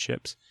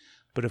relationships.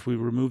 But if we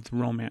remove the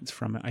romance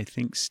from it, I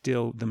think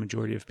still the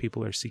majority of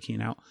people are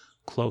seeking out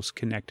close,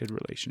 connected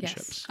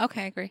relationships. Yes.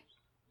 Okay, I agree.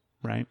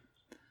 Right?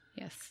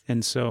 Yes.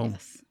 And so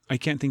Yes. I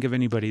can't think of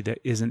anybody that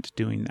isn't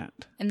doing that.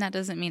 And that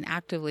doesn't mean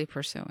actively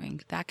pursuing.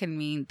 That can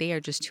mean they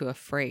are just too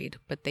afraid,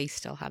 but they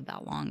still have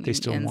that longing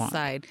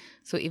inside.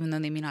 So even though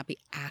they may not be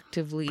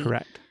actively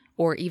Correct.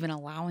 or even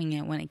allowing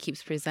it when it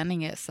keeps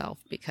presenting itself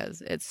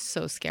because it's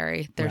so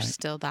scary, there's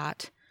still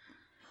that.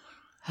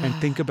 And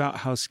think about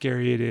how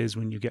scary it is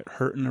when you get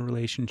hurt in a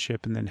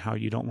relationship and then how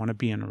you don't want to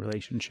be in a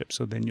relationship.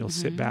 So then you'll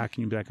sit back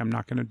and you'll be like, I'm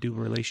not going to do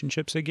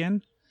relationships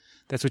again.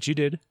 That's what you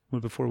did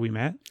before we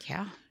met.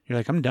 Yeah. You're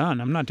like, I'm done.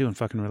 I'm not doing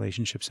fucking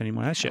relationships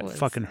anymore. That shit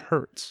fucking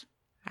hurts.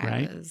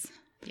 Right?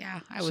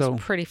 I was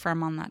pretty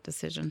firm on that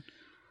decision.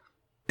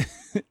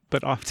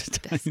 But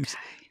oftentimes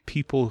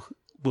people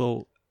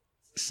will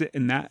sit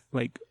in that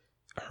like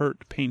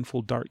hurt,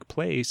 painful, dark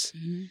place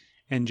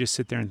and just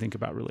sit there and think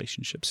about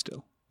relationships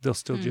still. They'll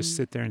still just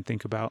sit there and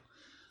think about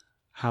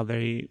how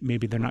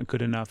maybe they're not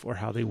good enough or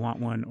how they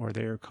want one, or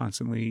they're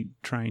constantly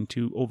trying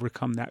to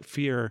overcome that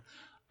fear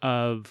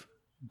of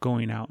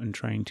going out and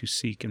trying to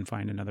seek and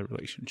find another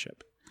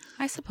relationship.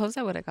 I suppose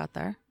I would have got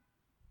there.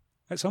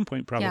 At some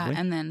point, probably.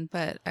 Yeah,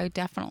 but I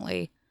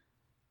definitely,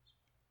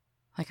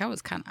 I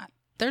was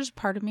there's a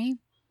part of me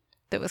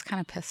that was kind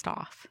of pissed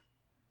off.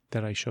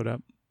 That I showed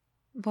up?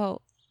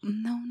 Well,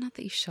 no, not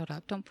that you showed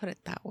up. Don't put it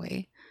that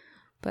way.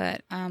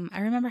 But I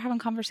remember having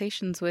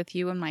conversations with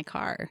you in my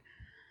car.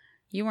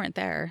 You weren't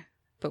there,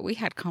 but we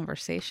had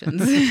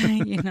conversations.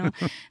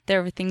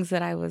 There were things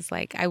that I was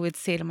like, I would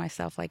say to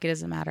myself, like, it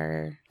doesn't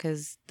matter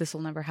because this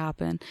will never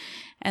happen.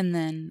 And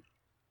then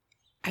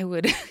I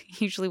would,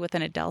 usually with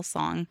an Adele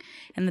song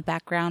in the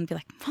background, be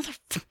like,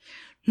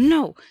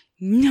 no,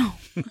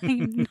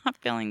 I'm not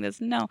feeling this.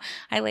 No,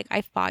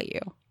 I fought you.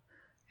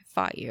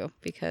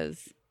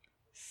 Because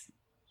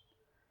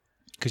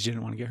you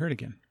didn't want to get hurt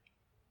again.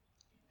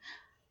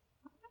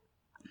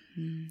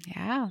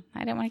 Yeah, I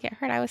didn't want to get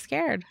hurt. I was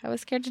scared. I was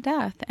scared to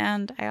death.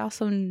 And I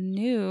also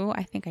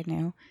I think I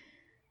knew,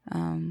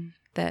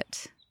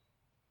 that,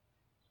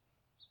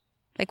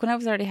 when I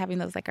was already having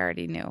those, I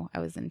already knew I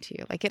was into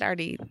you.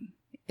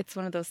 It's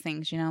one of those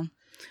things,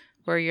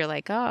 where you're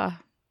like,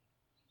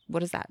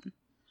 what is that?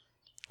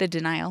 The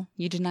denial.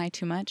 You deny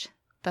too much.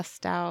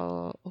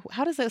 How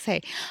does it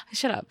say?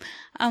 Shut up.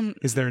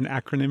 Is there an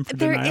acronym for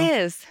denial?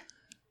 There is.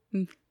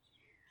 Oh,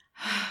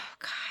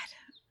 God.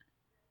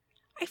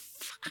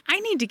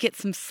 I need to get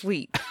some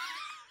sleep.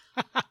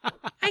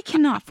 I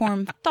cannot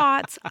form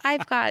thoughts.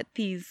 I've got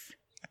these,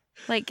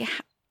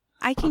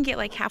 I can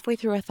get halfway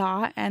through a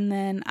thought and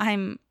then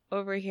I'm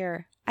over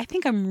here. I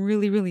think I'm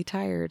really, really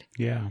tired.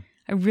 Yeah.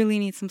 I really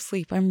need some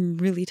sleep. I'm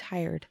really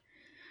tired.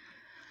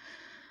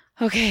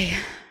 Okay.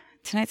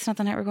 Tonight's not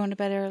the night we're going to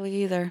bed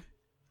early either.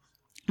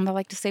 And I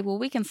like to say, well,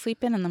 we can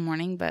sleep in the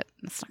morning, but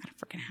that's not going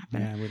to freaking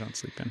happen. Yeah, we don't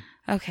sleep in.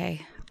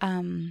 Okay.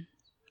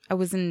 I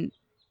was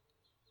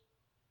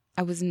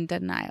in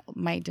denial.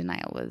 My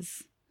denial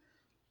was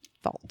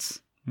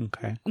false.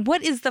 Okay.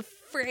 What is the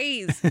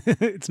phrase?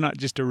 It's not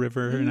just a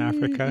river in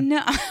Africa.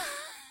 No.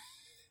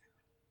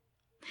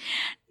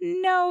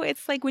 No,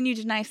 it's like when you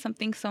deny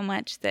something so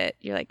much that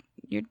you're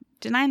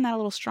denying that a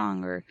little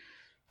strong or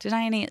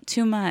denying it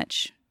too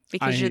much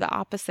because you're the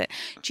opposite.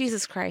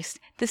 Jesus Christ.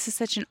 This is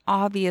such an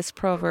obvious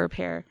proverb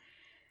here.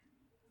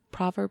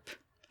 Proverb?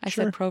 I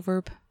said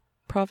proverb.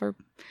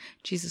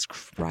 Jesus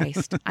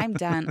Christ. I'm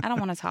done. I don't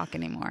want to talk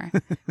anymore.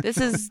 This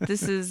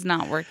is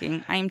not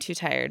working. I'm too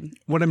tired.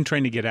 What I'm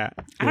trying to get at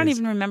I don't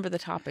even remember the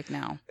topic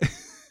now.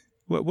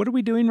 What are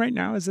we doing right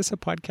now? Is this a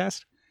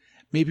podcast?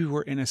 Maybe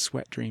we're in a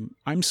sweat dream.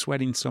 I'm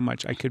sweating so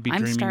much I could be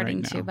dreaming right now. I'm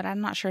starting to, but I'm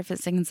not sure if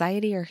it's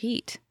anxiety or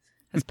heat.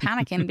 I was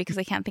panicking because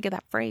I can't think of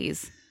that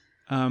phrase.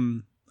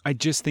 I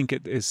just think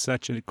it is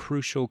such a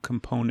crucial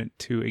component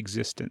to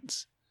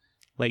existence.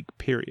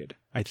 Period.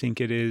 I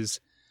think it is.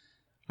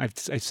 I've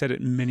said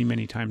it many,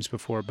 many times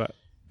before, but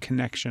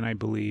connection, I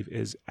believe,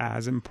 is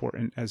as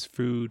important as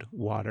food,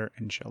 water,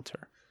 and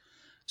shelter.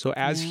 So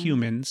as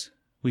humans,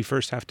 we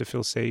first have to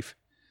feel safe.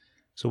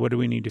 So what do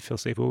we need to feel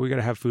safe? Well, we got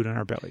to have food in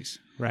our bellies,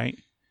 right?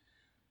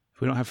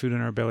 If we don't have food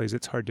in our bellies,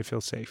 it's hard to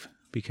feel safe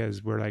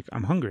because we're like,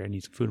 I'm hungry. I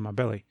need some food in my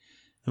belly.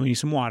 And we need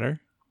some water,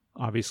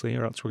 obviously,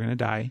 or else we're going to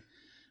die.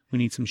 We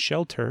need some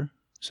shelter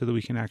so that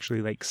we can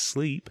actually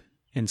sleep.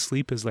 And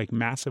sleep is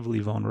massively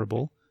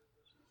vulnerable,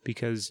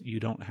 because you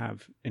don't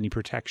have any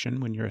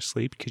protection when you're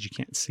asleep because you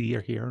can't see or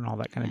hear and all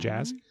that kind of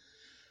jazz.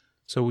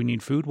 So we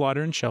need food,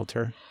 water, and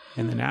shelter.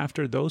 And then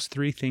after those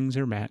three things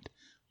are met,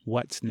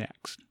 what's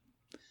next?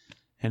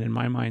 And in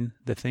my mind,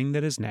 the thing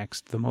that is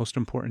next, the most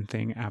important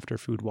thing after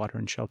food, water,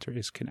 and shelter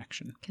is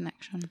connection.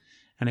 Connection.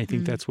 And I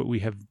think that's what we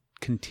have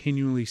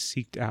continually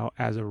seeked out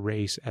as a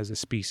race, as a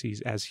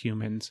species, as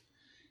humans,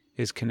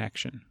 is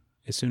connection.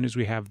 As soon as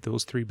we have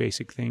those three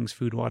basic things,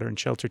 food, water, and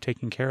shelter,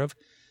 taken care of,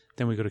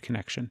 then we go to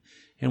connection.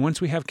 And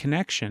once we have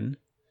connection,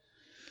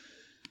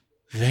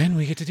 then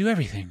we get to do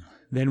everything.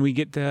 Then we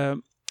get the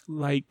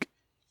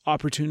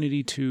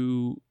opportunity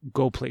to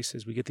go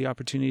places. We get the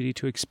opportunity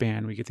to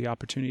expand. We get the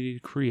opportunity to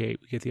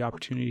create. We get the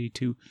opportunity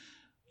to,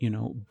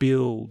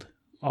 build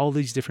all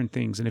these different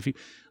things. And if you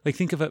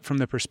think of it from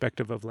the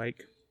perspective of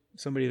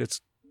somebody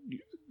that's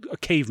a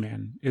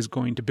caveman is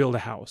going to build a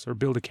house or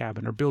build a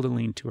cabin or build a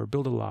lean-to or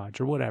build a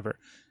lodge or whatever.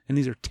 And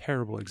these are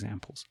terrible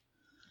examples.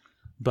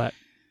 But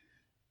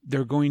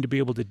they're going to be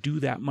able to do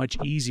that much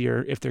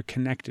easier if they're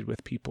connected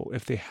with people,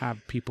 if they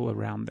have people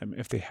around them,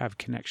 if they have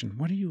connection.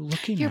 What are you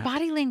looking Your at?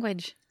 body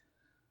language.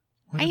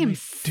 What am I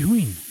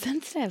doing?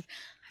 Sensitive.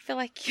 I feel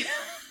like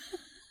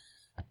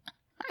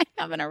I'm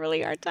having a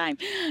really hard time.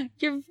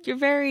 You're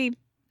very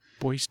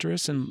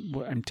Boisterous, and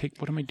what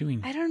am I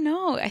doing? I don't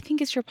know. I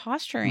think it's your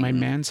posturing. Am I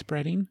man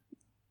spreading?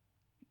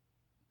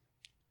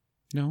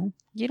 No?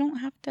 You don't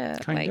have to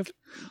Kind of.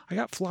 I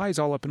got flies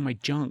all up in my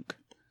junk.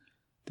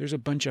 There's a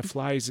bunch of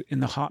flies in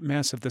the hot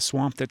mess of the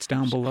swamp that's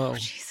down below. Oh,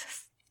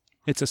 Jesus.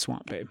 It's a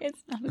swamp, babe.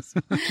 It's not a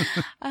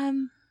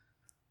swamp.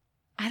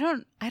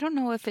 I don't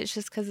know if it's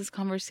just because this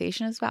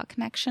conversation is about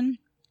connection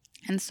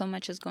and so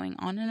much is going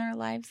on in our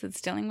lives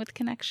that's dealing with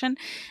connection,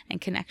 and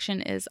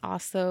connection is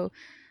also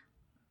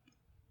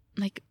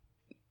like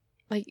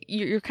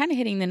you're kind of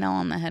hitting the nail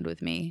on the head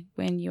with me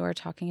when you are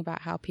talking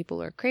about how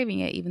people are craving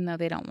it even though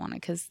they don't want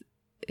it, because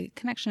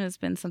connection has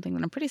been something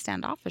that I'm pretty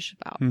standoffish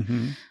about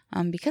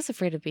because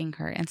afraid of being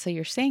hurt. And so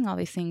you're saying all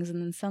these things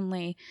and then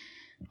suddenly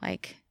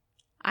like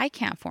I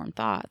can't form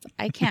thoughts.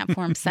 I can't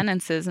form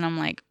sentences. And I'm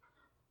like,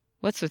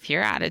 what's with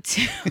your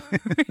attitude?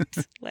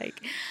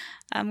 Like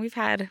we've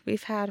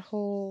had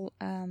whole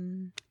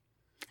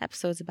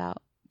episodes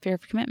about fear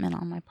of commitment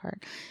on my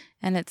part.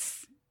 And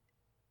it's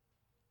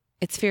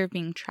fear of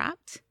being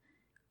trapped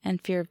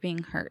and fear of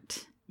being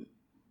hurt.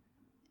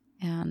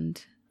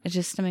 And it's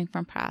just stemming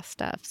from past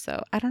stuff.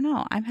 So I don't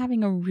know. I'm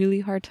having a really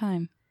hard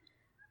time.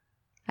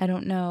 I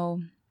don't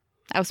know.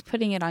 I was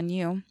putting it on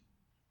you.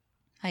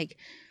 Like,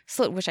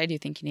 which I do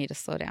think you need to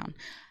slow down.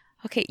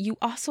 Okay, you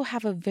also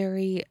have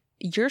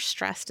you're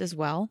stressed as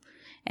well.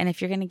 And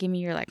if you're going to give me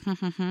your like,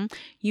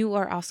 you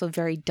are also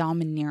very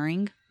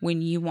domineering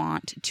when you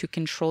want to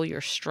control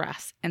your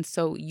stress. And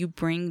so you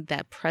bring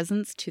that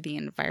presence to the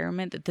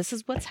environment that this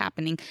is what's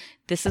happening.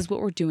 This is what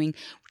we're doing.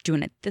 We're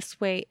doing it this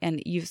way.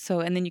 And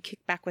then you kick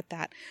back with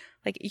that.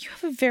 Like you're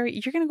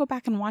going to go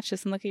back and watch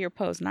this and look at your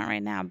pose. Not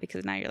right now,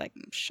 because now you're like,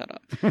 shut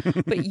up.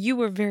 But you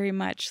were very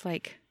much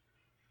like,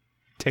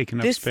 taking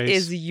up space.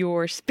 This is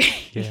your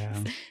space. Yeah.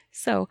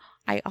 So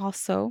I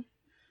also,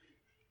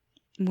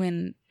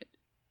 when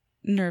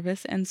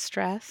nervous and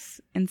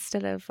stress,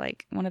 instead of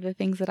like one of the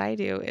things that I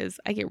do is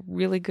I get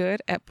really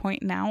good at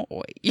pointing out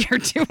what you're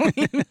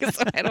doing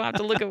so I don't have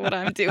to look at what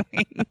I'm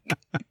doing.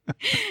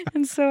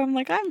 And so I'm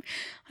like,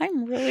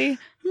 I'm really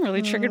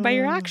triggered by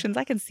your actions.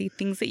 I can see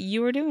things that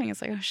you are doing.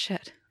 It's like, oh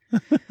shit.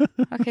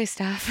 Okay,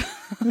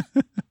 Steph.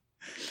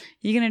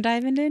 You gonna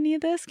dive into any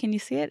of this? Can you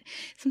see it?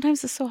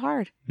 Sometimes it's so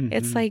hard.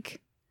 It's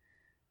like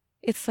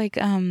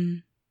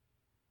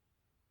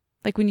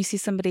when you see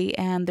somebody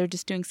and they're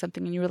just doing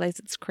something and you realize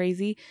it's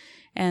crazy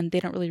and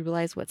they don't really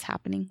realize what's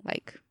happening.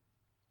 Like,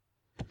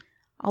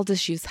 I'll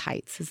just use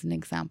heights as an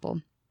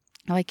example.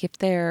 Like if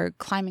they're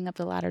climbing up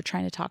the ladder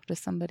trying to talk to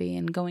somebody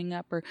and going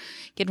up or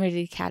getting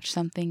ready to catch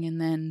something, and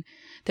then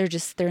they're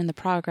in the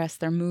progress,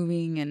 they're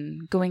moving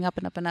and going up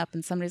and up and up,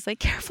 and somebody's like,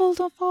 careful,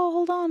 don't fall,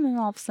 hold on. And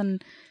all of a sudden,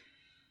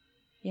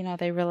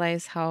 they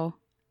realize how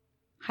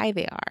high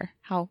they are,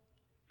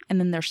 and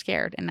then they're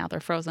scared and now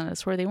they're frozen.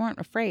 It's where they weren't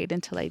afraid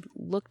until I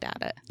looked at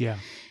it. Yeah.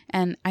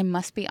 And I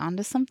must be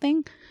onto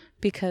something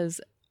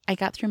because I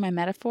got through my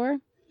metaphor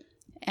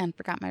and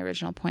forgot my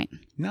original point.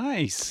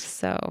 Nice.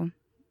 So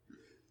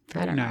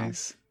very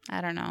nice. I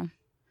don't know.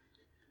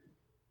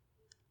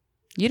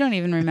 You don't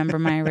even remember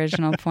my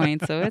original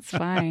point, so it's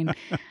fine.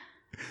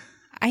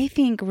 I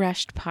think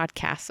rushed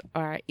podcasts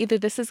are either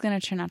this is going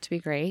to turn out to be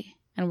great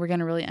and we're going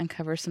to really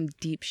uncover some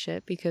deep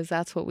shit because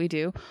that's what we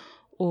do,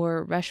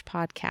 or rush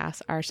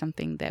podcasts are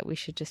something that we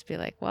should just be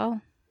like,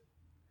 well,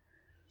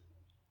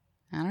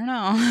 I don't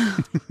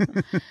know.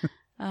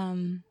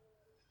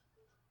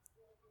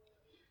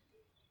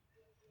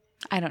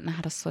 I don't know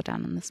how to slow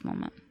down in this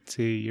moment.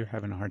 See, you're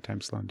having a hard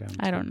time slowing down.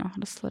 I don't know how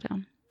to slow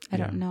down. I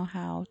don't know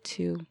how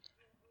to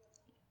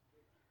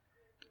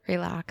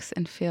relax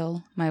and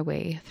feel my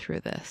way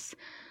through this.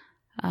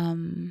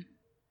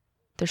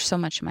 There's so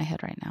much in my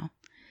head right now.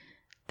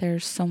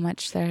 There's so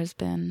much. There has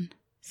been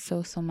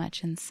so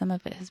much, and some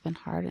of it has been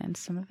hard, and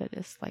some of it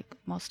is like,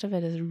 most of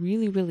it is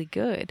really, really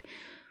good,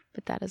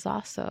 but that is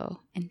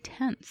also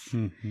intense.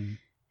 And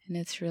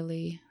it's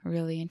really,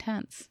 really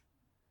intense.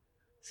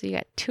 So you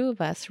got two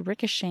of us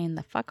ricocheting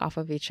the fuck off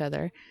of each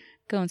other,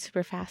 going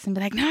super fast and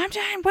be like, no, I'm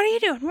done. What are you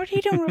doing? What are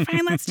you doing? We're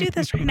fine. Let's do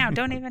this right now.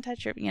 Don't even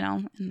touch your,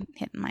 and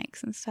hitting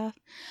mics and stuff.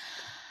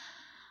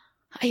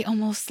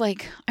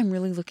 I'm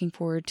really looking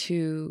forward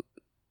to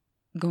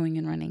going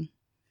and running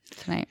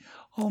tonight.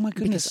 Oh my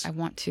goodness. Because I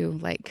want to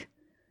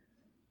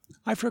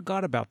I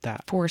forgot about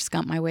that. Forrest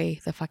Gump my way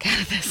the fuck out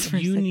of this.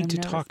 You need to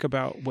talk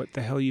about what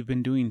the hell you've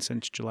been doing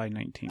since July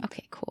 19th.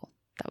 Okay, cool.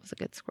 That was a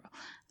good scroll.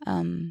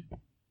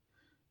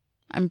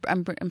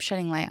 I'm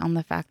shedding light on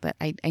the fact that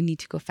I need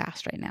to go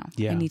fast right now.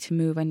 Yeah. I need to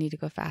move. I need to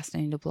go fast.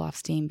 I need to blow off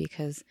steam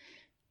because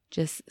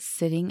just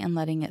sitting and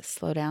letting it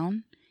slow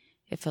down,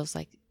 it feels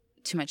like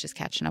too much is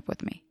catching up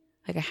with me.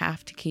 Like, I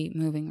have to keep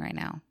moving right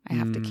now. I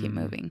have to keep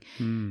moving.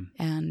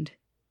 And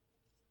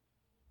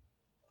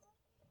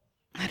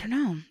I don't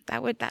know.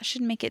 That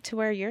should make it to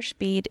where your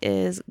speed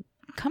is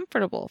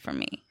comfortable for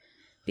me,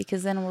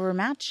 because then we're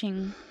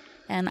matching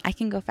and I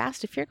can go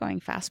fast if you're going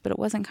fast, but it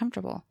wasn't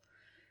comfortable.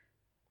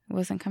 It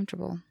wasn't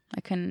comfortable.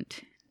 I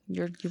couldn't.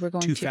 You were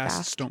going too fast. Too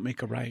fast don't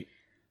make a right.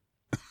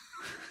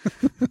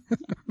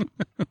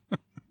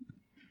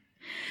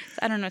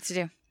 I don't know what to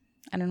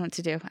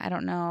do. I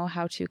don't know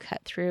how to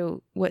cut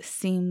through what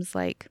seems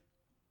like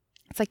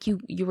it's like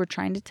you were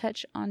trying to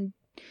touch on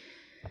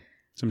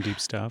some deep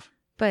stuff,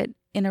 but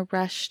in a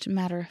rushed,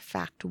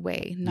 matter-of-fact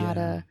way, not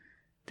a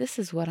this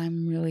is what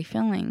I'm really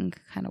feeling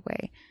kind of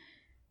way.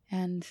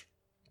 And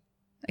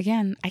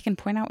again, I can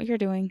point out what you're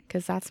doing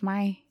because that's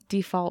my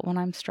default when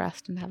I'm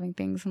stressed and having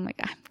things. I'm like,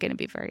 I'm going to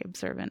be very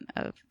observant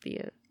of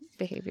the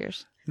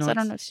behaviors. No, so I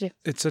don't know what to do.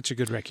 It's such a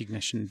good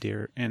recognition,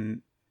 dear.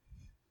 And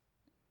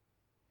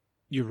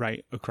you're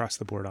right across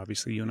the board.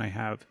 Obviously, you and I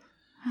have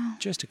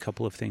just a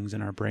couple of things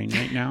in our brain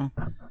right now.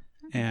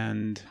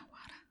 And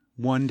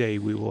one day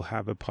we will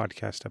have a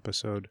podcast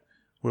episode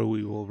where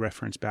we will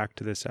reference back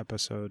to this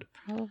episode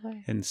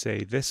and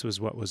say, this was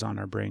what was on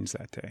our brains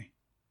that day.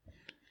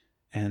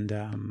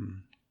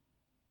 And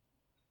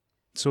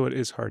so it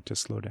is hard to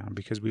slow down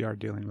because we are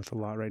dealing with a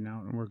lot right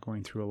now and we're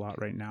going through a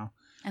lot right now.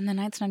 And the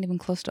night's not even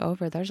close to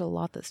over. There's a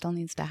lot that still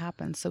needs to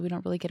happen. So we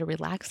don't really get to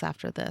relax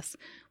after this.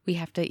 We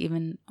have to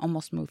even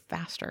almost move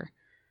faster.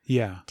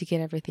 Yeah. To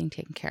get everything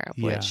taken care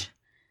of, which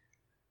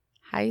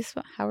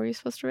how are you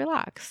supposed to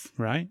relax?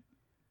 Right.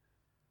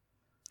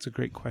 It's a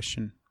great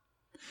question.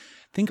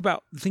 Think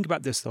about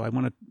this though. I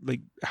want to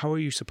how are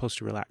you supposed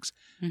to relax?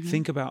 Mm-hmm.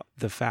 Think about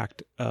the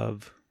fact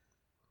of,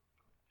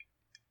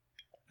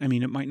 I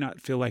mean, it might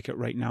not feel like it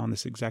right now in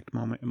this exact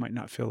moment. It might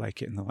not feel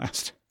like it in the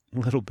last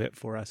little bit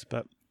for us,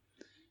 but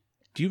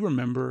do you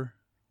remember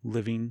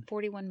living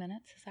 41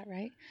 minutes? Is that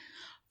right?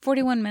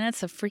 41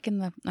 minutes of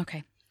freaking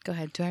okay, go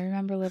ahead. Do I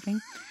remember living?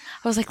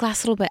 I was like,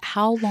 last little bit.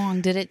 How long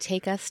did it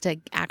take us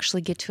to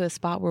actually get to a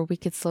spot where we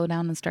could slow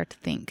down and start to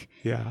think?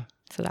 Yeah.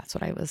 So that's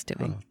what I was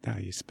doing. Oh, now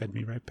you sped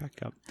me right back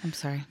up. I'm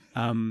sorry.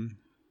 Do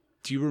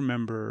you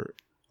remember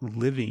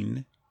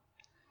living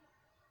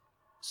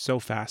so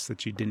fast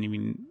that you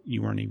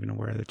weren't even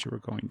aware that you were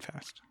going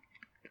fast?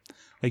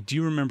 Like, do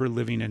you remember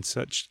living in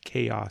such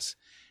chaos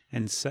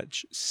and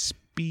such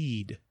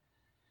speed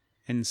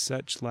and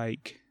such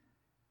think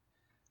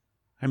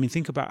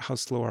about how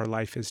slow our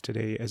life is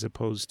today as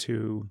opposed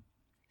to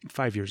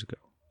 5 years ago,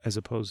 as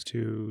opposed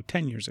to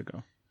 10 years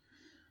ago.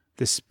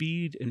 The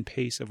speed and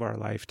pace of our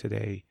life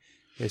today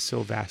is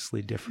so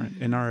vastly different.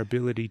 And our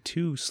ability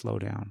to slow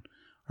down,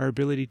 our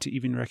ability to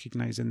even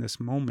recognize in this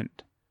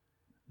moment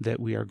that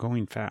we are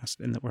going fast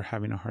and that we're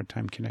having a hard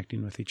time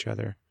connecting with each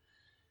other.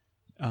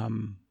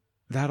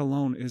 That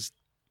alone is,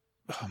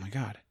 oh my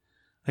God.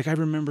 Like, I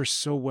remember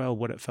so well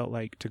what it felt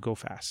like to go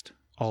fast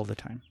all the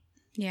time.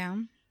 Yeah.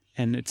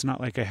 And it's not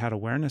like I had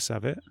awareness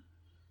of it,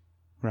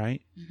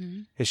 right?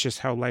 Mm-hmm. It's just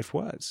how life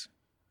was.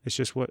 It's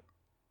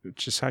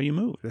just how you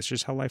move. That's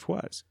just how life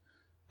was.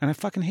 And I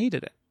fucking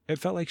hated it. It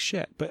felt like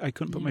shit, but I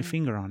couldn't put my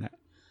finger on it.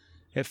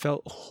 It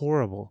felt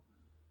horrible.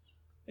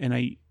 And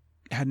I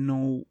had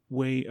no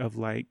way of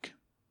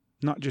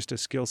not just a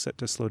skill set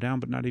to slow down,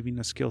 but not even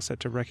a skill set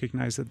to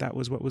recognize that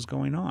was what was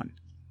going on.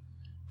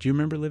 Do you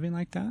remember living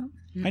like that?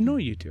 Mm-hmm. I know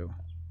you do.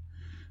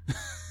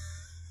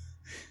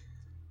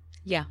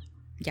 Yeah.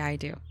 Yeah, I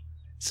do.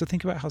 So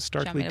think about how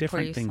starkly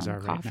different things are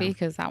right now. Coffee,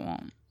 because that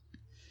won't.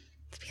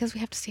 It's because we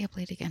have to stay up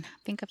late again.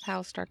 Think of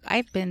how stark.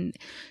 I've been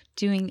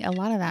doing a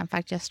lot of that. In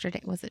fact, yesterday,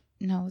 it was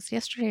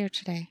yesterday or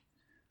today?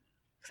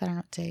 Because I don't know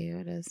what day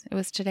it is. It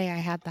was today I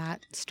had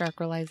that stark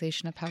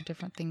realization of how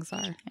different things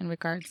are in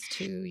regards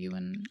to you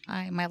and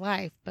my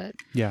life. But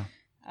yeah.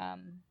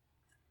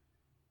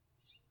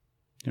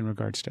 In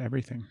regards to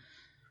everything.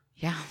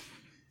 Yeah.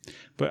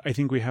 But I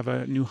think we have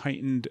a new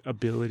heightened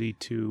ability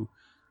to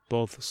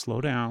both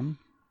slow down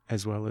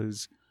as well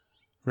as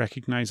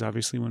recognize,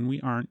 obviously, when we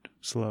aren't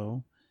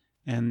slow,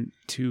 and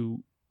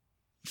to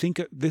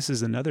think, this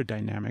is another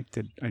dynamic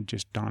that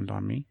just dawned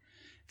on me.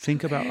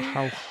 Think about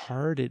how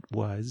hard it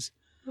was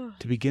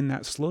to begin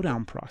that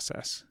slowdown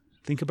process.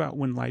 Think about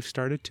when life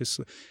started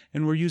to,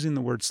 and we're using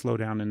the word slow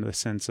down in the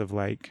sense of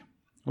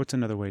what's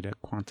another way to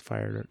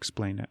quantify it or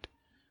explain it?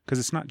 Because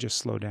it's not just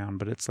slow down,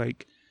 but it's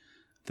like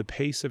the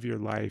pace of your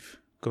life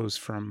goes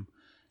from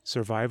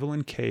survival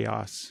and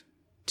chaos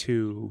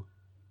to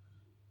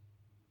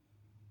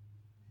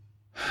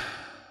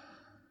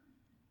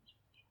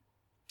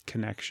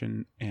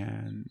connection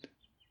and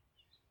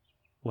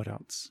what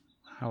else?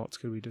 How else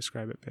could we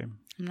describe it, babe?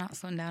 I'm not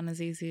slowing down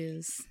as easy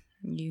as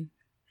you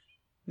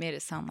made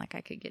it sound like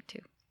I could get to.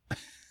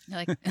 You're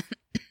like,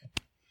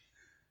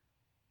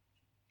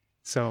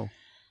 so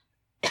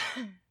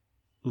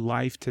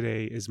life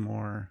today is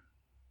more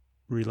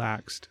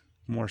relaxed,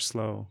 more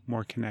slow,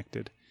 more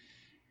connected,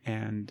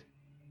 and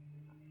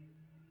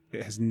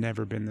it has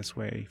never been this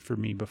way for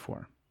me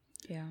before.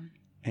 Yeah.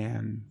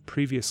 And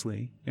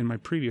previously, in my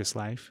previous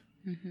life,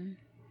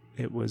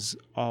 it was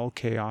all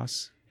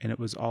chaos, and it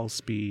was all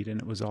speed, and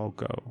it was all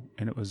go,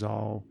 and it was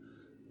all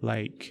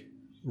like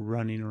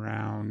running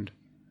around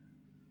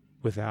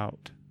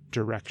without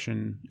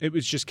direction. It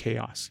was just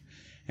chaos.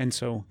 And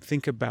so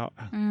think about...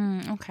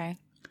 Okay.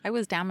 I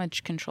was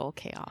damage control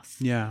chaos.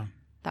 Yeah.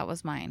 That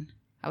was mine.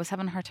 I was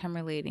having a hard time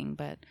relating,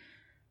 but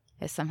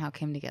it somehow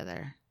came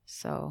together.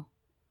 So...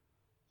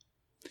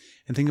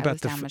 And think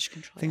about damage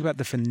control. Think about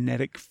the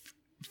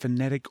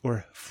phonetic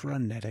or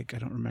phronetic. I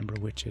don't remember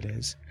which it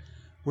is.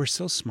 We're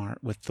so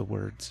smart with the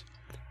words,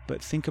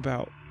 but think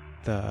about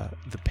the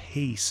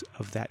pace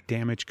of that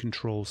damage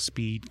control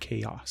speed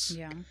chaos.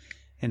 Yeah.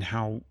 And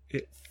how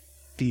it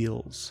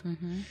feels.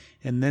 Mm-hmm.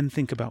 And then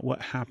think about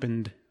what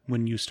happened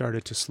when you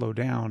started to slow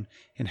down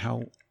and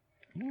how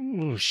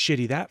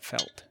shitty that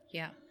felt.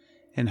 Yeah.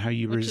 And how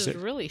you Which is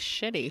really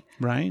shitty.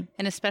 Right?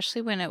 And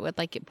especially when it would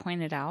like get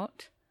pointed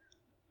out.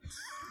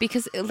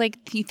 Because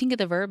like you think of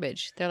the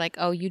verbiage. They're like,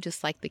 oh, you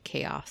just like the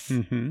chaos.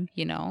 Mm-hmm.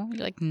 You know?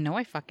 You're like, no,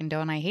 I fucking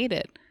don't. I hate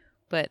it.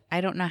 But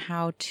I don't know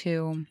how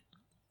to...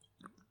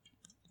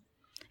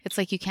 It's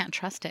like you can't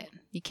trust it.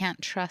 You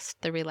can't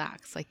trust the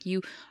relax. Like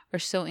you are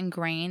so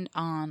ingrained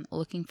on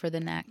looking for the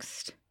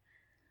next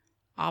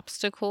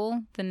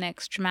obstacle, the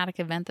next traumatic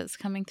event that's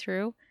coming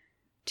through,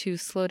 to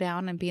slow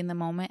down and be in the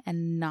moment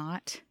and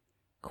not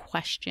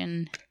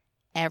question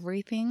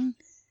everything.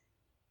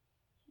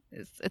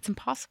 It's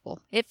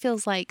impossible. It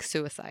feels like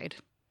suicide.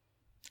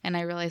 And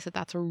I realize that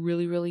that's a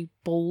really, really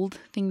bold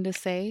thing to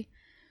say,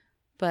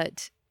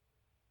 but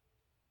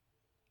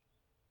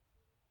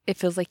it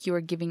feels like you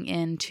are giving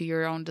in to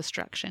your own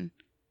destruction.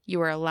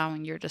 You are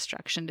allowing your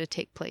destruction to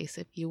take place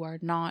if you are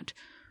not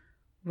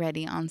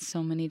ready on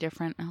so many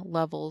different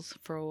levels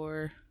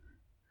for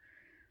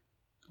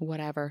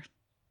whatever.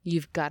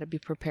 You've got to be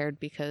prepared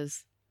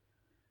because...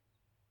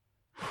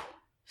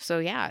 So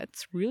yeah,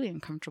 it's really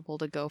uncomfortable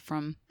to go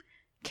from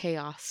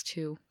chaos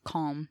to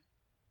calm.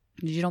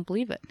 You don't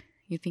believe it.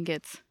 You think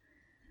that's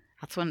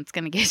when it's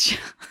going to get you.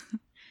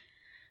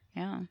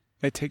 Yeah.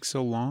 It takes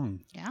so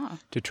long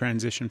to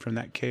transition from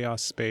that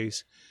chaos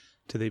space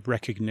to the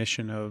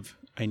recognition of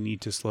I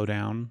need to slow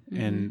down,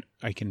 and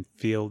I can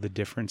feel the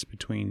difference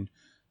between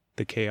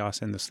the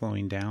chaos and the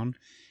slowing down,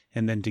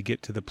 and then to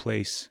get to the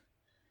place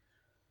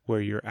where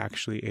you're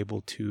actually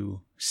able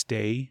to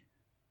stay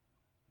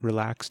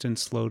relaxed and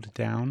slowed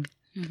down.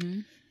 Mm-hmm.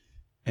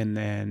 And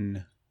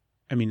then,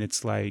 I mean,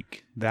 it's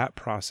like that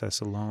process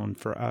alone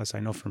for us, I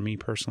know for me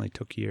personally,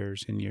 took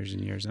years and years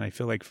and years. And I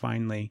feel like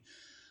finally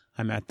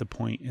I'm at the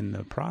point in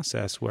the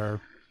process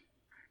where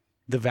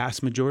the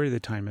vast majority of the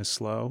time is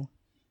slow.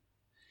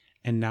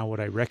 And now what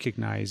I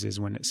recognize is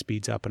when it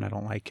speeds up and I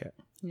don't like it.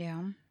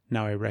 Yeah.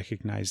 Now I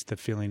recognize the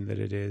feeling that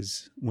it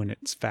is when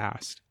it's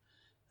fast.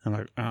 I'm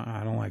like,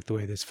 I don't like the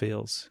way this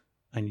feels.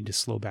 I need to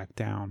slow back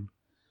down.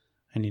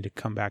 I need to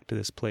come back to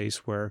this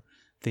place where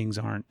things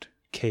aren't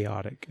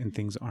chaotic and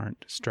things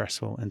aren't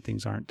stressful and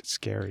things aren't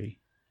scary.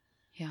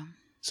 Yeah.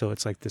 So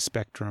it's like the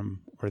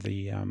spectrum or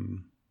the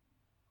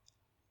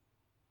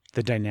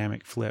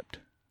dynamic flipped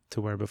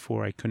to where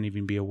before I couldn't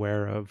even be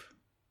aware of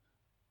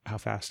how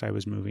fast I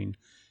was moving.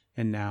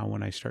 And now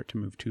when I start to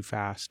move too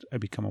fast, I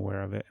become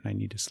aware of it and I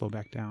need to slow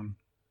back down.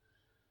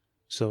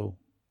 So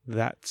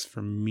that's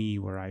for me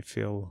where I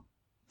feel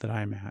that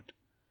I'm at.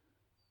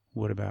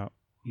 What about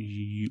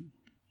you?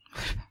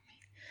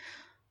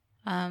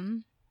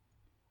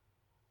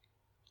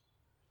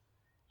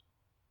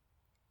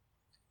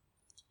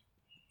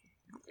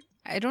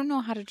 I don't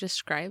know how to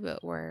describe it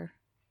where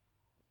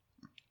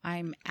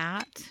I'm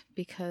at,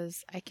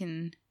 because I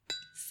can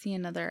see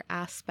another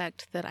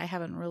aspect that I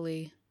haven't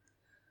really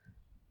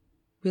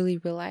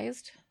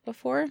realized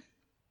before.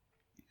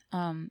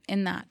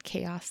 In that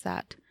chaos,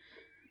 that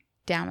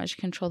damage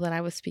control that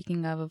I was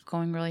speaking of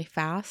going really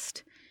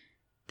fast,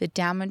 the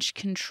damage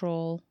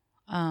control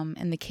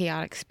and the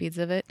chaotic speeds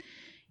of it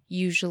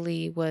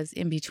usually was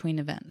in between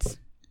events,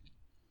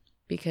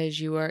 because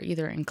you are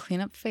either in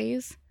cleanup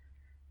phase,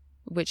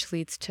 which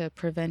leads to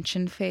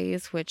prevention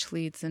phase, which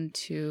leads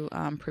into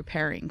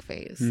preparing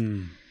phase.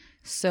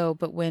 So,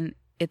 but when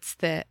it's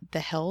the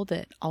hell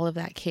that all of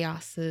that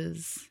chaos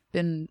has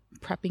been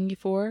prepping you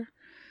for,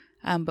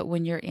 but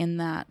when you're in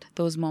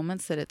those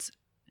moments that it's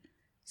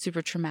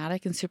super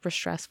traumatic and super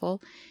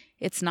stressful,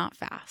 it's not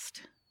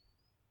fast.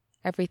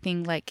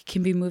 Everything like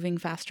can be moving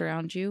fast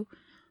around you,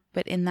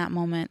 but in that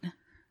moment,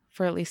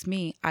 for at least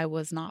me, I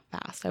was not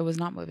fast. I was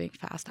not moving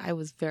fast. I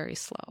was very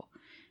slow.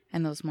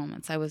 In those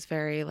moments, I was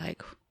very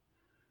like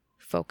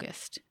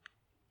focused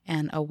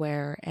and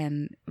aware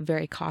and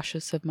very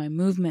cautious of my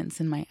movements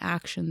and my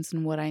actions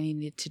and what I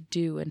needed to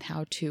do and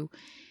how to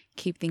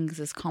keep things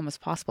as calm as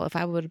possible. If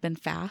I would have been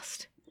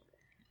fast,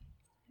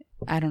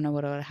 I don't know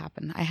what would have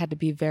happened. I had to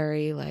be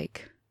very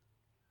like...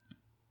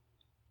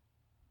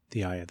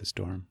 The eye of the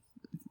storm.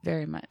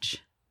 Very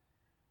much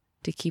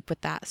to keep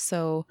with that.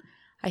 So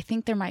I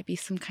think there might be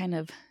some kind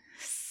of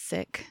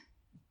sick,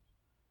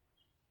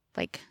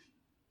 like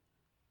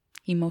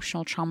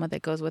emotional trauma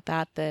that goes with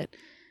that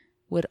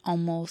would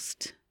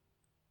almost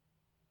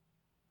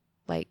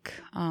like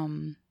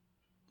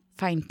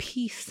find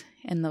peace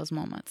in those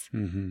moments.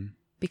 Mm-hmm.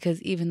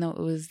 Because even though it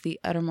was the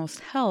uttermost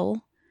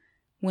hell,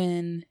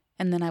 and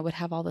then I would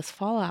have all this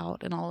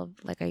fallout and all of,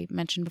 like I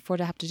mentioned before,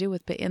 to have to do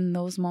with, but in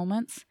those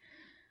moments,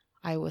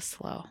 I was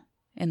slow.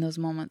 In those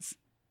moments,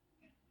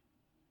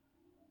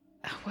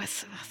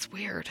 that's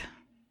weird.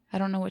 I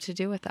don't know what to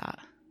do with that.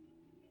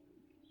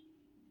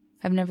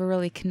 I've never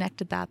really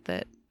connected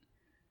that.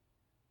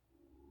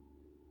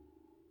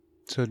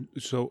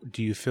 So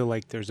do you feel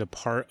like there's a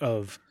part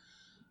of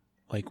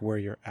like where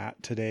you're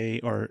at today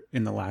or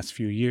in the last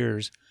few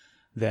years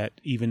that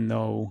even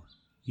though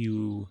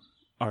you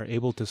are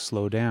able to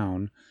slow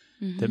down,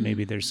 that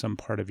maybe there's some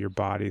part of your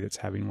body that's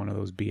having one of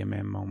those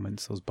BMM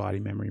moments, those body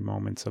memory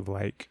moments of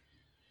like,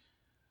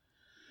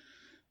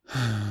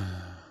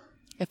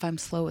 if I'm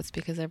slow, it's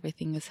because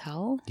everything is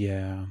hell?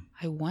 yeah.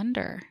 I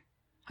wonder.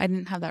 I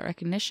didn't have that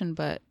recognition,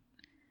 but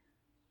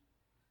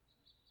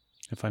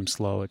if I'm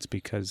slow, it's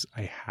because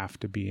I have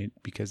to be,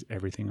 because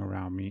everything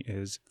around me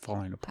is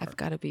falling apart. I've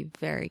got to be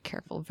very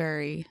careful,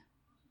 very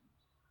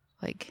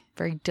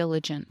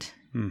diligent.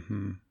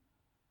 Mm-hmm.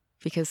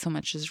 Because so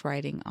much is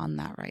riding on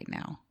that right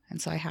now.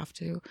 And so I have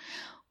to,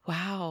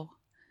 wow.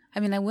 I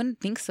mean, I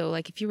wouldn't think so.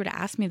 Like if you were to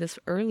ask me this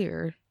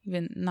earlier,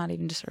 not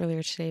even just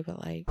earlier today,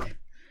 but like,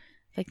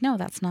 no,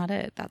 that's not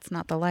it. That's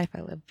not the life I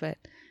live. But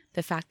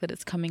the fact that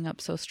it's coming up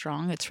so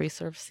strong, it's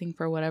resurfacing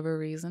for whatever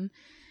reason,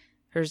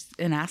 there's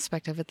an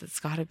aspect of it that's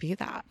got to be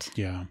that.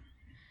 Yeah.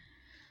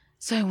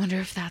 So I wonder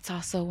if that's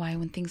also why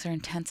when things are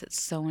intense,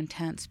 it's so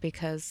intense,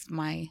 because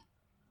my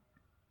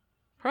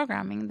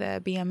programming,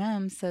 the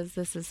BMM, says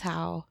this is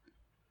how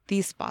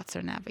these spots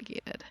are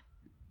navigated.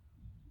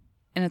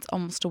 And it's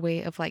almost a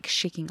way of like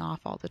shaking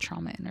off all the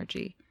trauma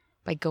energy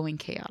by going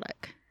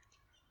chaotic.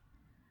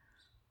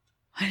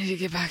 I need to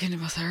get back into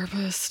my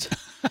therapist.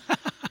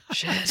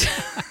 Shit.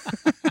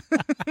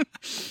 we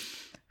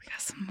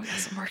got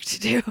some work to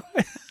do.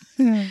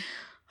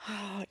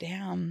 Oh,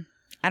 damn.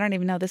 I don't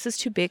even know. This is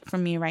too big for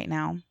me right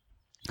now.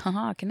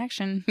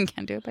 Connection. You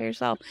can't do it by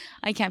yourself.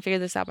 I can't figure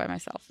this out by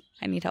myself.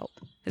 I need help.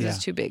 This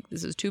is too big.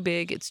 This is too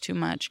big. It's too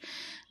much.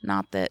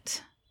 Not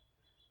that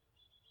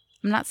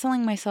I'm not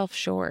selling myself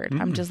short.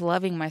 I'm just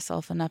loving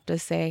myself enough to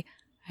say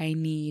I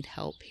need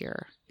help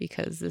here,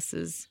 because this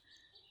is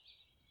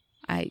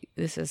much.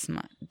 This is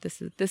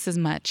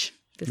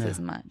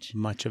much.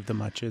 Much of the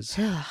muches.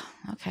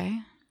 Okay.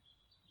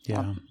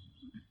 Yeah.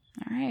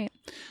 All right.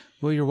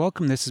 Well, you're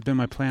welcome. This has been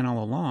my plan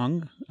all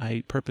along.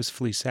 I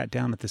purposefully sat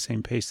down at the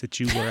same pace that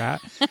you were at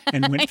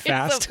and went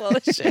fast. So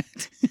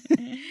bullshit.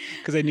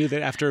 Because I knew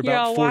that after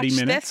about 40 watch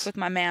minutes, this with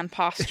my man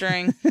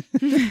posturing.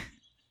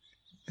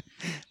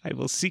 I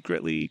will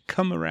secretly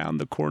come around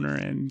the corner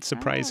and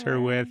surprise her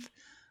with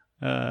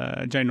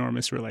a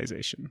ginormous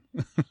realization.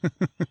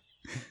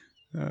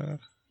 It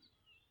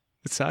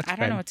sucks. I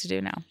don't know what to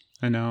do now.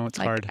 I know, it's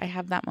hard. I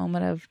have that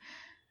moment of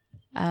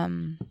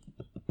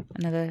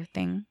another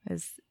thing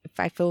is if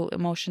I feel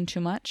emotion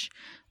too much,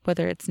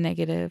 whether it's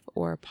negative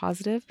or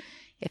positive,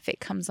 if it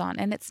comes on,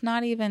 and it's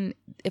not even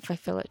if I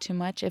feel it too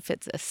much, if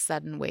it's a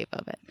sudden wave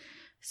of it.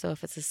 So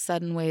if it's a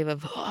sudden wave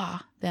of,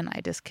 then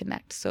I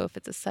disconnect. So if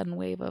it's a sudden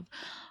wave of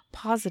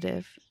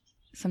positive,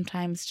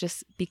 sometimes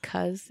just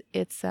because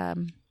it's a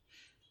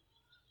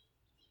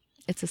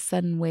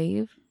sudden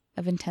wave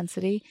of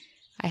intensity,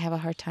 I have a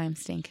hard time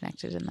staying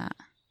connected in that.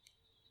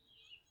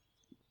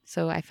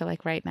 So I feel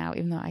like right now,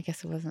 even though I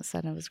guess it wasn't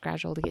sudden, it was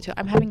gradual to get to,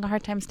 I'm having a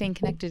hard time staying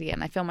connected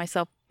again. I feel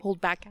myself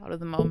pulled back out of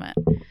the moment.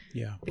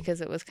 Yeah.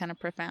 Because it was kind of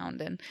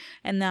profound.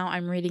 And now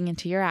I'm reading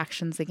into your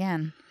actions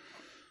again.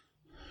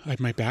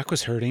 My back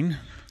was hurting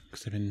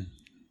because I've been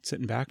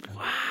sitting back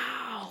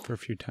for a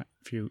few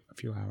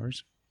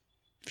hours,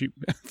 a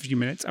few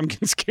minutes. I'm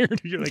getting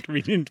scared. You're like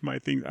reading into my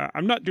things.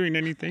 I'm not doing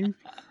anything.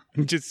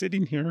 I'm just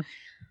sitting here.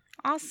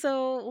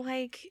 Also,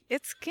 like,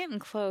 it's getting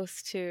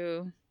close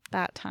to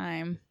that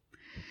time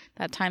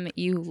that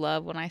you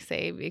love when I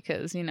say,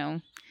 because, you know,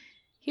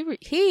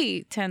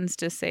 he tends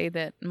to say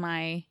that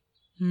my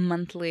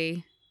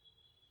monthly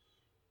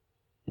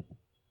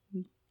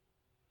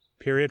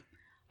period.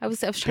 I was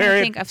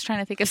trying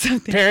to think of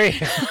something.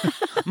 Period.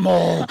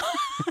 Mole.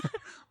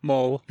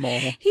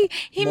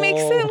 He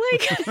makes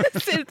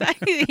it like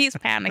he's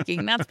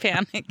panicking. That's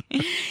panic.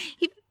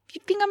 You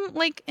think I'm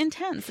like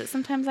intense. That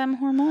sometimes I'm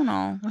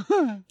hormonal,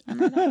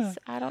 and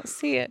I don't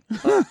see it.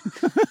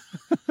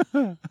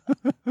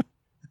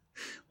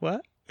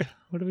 What?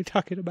 What are we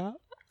talking about?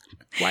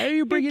 Why are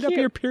you bringing up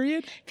your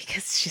period?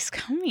 Because she's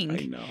coming.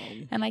 I know,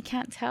 and I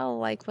can't tell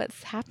like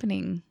what's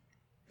happening.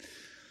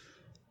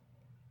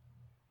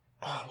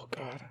 Oh,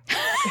 God.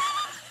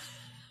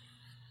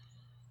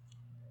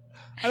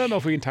 I don't know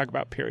if we can talk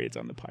about periods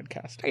on the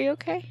podcast. Are you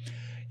okay?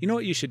 You know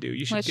what you should do?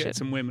 You should get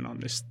some women on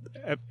this,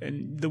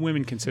 and the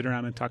women can sit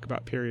around and talk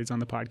about periods on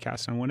the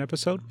podcast on one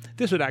episode.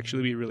 This would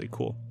actually be really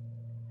cool.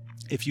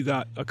 If you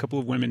got a couple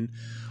of women,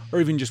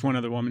 or even just one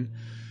other woman,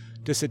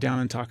 to sit down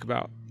and talk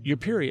about your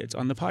periods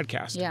on the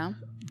podcast. Yeah.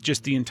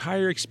 Just the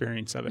entire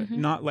experience of it,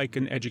 not like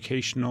an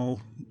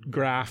educational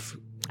graph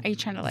Are you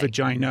trying to like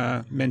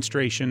vagina,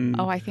 menstruation.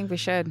 Oh, I think we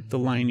should. The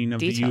lining of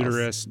Details. the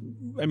uterus.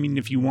 I mean,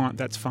 if you want,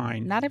 that's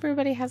fine. Not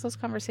everybody has those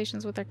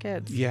conversations with their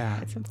kids.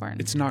 Yeah. It's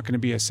important. It's not going to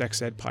be a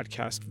sex ed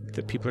podcast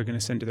that people are going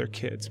to send to their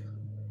kids.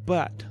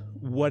 But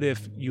what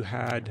if you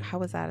had... How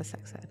was that a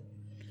sex ed?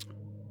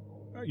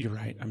 You're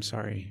right. I'm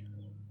sorry.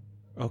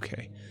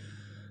 Okay.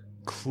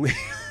 Clear.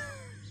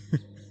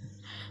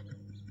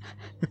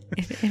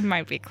 It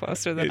might be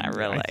closer than I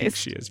realized. I think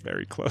she is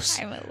very close.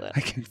 I'm a little.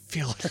 I can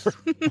feel her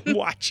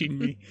watching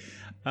me.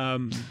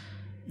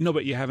 No,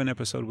 but you have an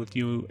episode with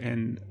you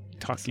and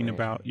talking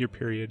about your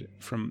period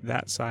from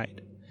that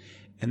side.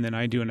 And then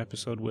I do an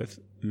episode with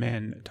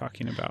men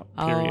talking about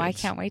periods. Oh, I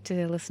can't wait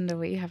to listen to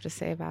what you have to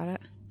say about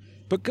it.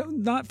 But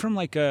not from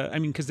like a, I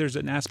mean, because there's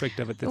an aspect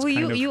of it that's well,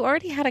 kind of... you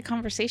already had a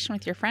conversation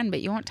with your friend,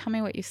 but you won't tell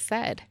me what you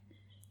said.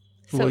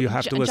 So well, you'll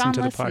have to listen John to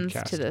the listens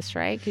podcast. to this,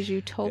 right? Because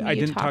you told me I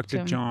you didn't talk talked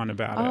to John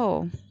about it.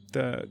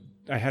 Oh.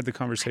 I had the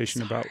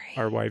conversation about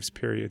our wives'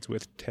 periods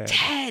with Ted.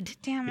 Ted,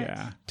 damn it.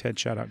 Yeah, Ted,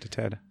 shout out to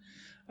Ted.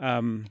 I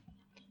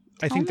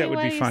Tell think that me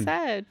would be what fun. You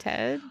said,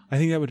 Ted. I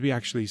think that would be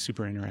actually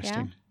super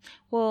interesting. Yeah.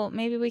 Well,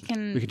 maybe we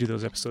can... We could do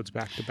those episodes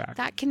back to back.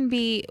 That can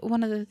be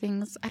one of the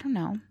things, I don't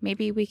know,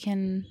 maybe we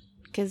can,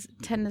 because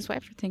Ted and his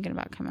wife are thinking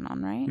about coming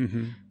on, right?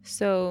 Mm-hmm.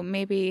 So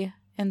maybe,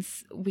 and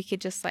we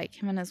could just like,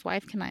 him and his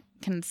wife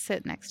can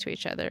sit next to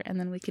each other, and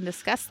then we can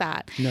discuss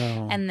that.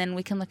 No. And then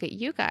we can look at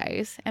you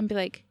guys and be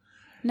like,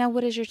 now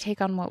what is your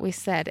take on what we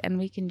said? And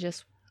we can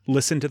just...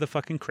 Listen to the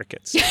fucking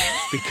crickets,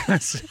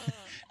 because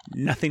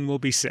nothing will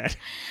be said.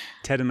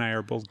 Ted and I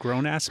are both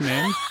grown-ass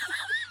men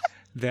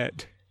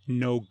that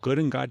know good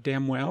and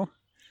goddamn well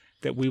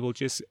that we will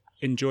just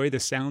enjoy the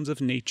sounds of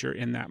nature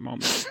in that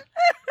moment.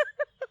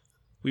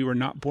 We were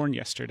not born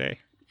yesterday.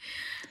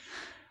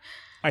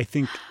 I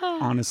think,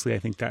 honestly, I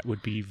think that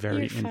would be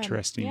very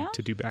interesting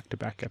to do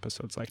back-to-back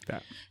episodes like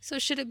that. So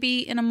should it be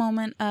in a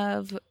moment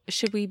of,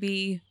 should we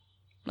be,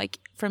 like,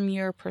 from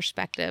your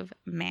perspective,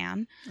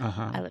 man,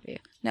 I love you.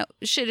 No,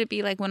 should it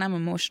be like when I'm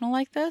emotional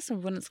like this, or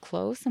when it's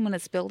close and when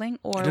it's building?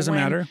 Or it doesn't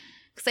matter.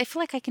 Because I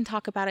feel like I can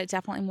talk about it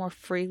definitely more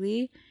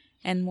freely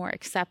and more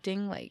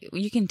accepting. Like,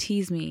 you can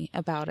tease me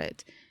about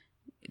it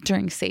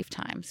during safe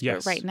times.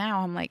 Yes. But right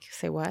now, I'm like,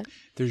 say what?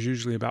 There's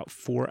usually about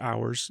 4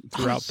 hours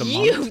throughout the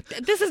month.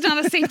 This is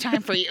not a safe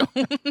time for you.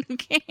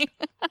 Okay.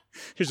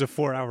 There's a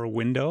 4-hour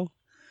window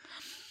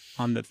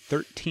on the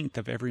 13th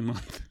of every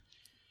month,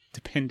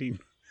 depending.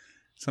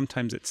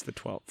 Sometimes it's the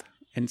 12th,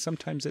 and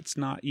sometimes it's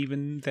not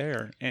even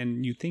there,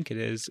 and you think it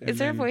is. Is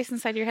there a voice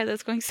inside your head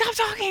that's going, stop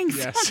talking?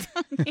 Yes,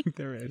 stop talking.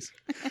 there is.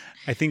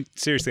 I think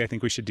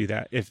we should do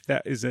that. If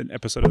that is an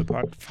episode of the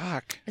pod,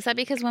 fuck. Is that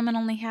because women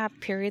only have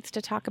periods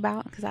to talk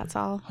about? Because that's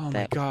all. Oh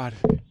my God.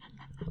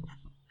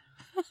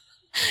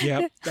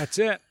 Yep, that's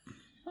it.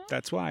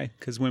 That's why,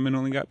 because women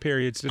only got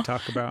periods to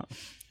talk about,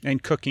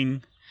 and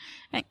cooking.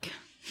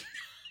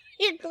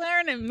 You're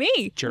glaring at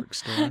me.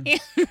 Jerks, Dylan.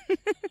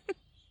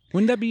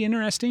 Wouldn't that be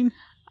interesting?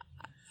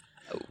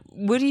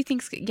 What do you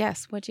think's going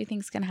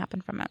to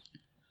happen from it?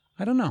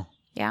 I don't know.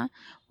 Yeah?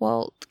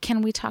 Well,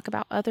 can we talk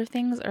about other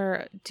things,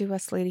 or do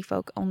us lady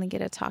folk only get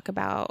to talk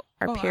about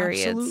our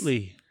periods?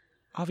 Absolutely.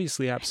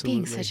 Obviously, absolutely.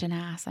 Being such an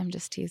ass. I'm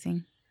just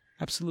teasing.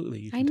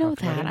 Absolutely. I know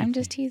that. I'm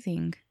just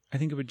teasing. I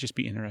think it would just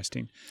be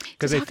interesting.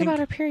 To talk about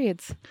our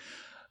periods.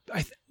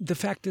 The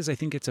fact is, I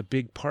think it's a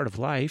big part of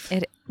life.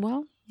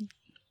 Well,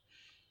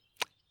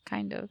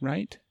 kind of.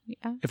 Right?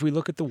 Yeah. If we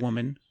look at the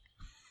woman...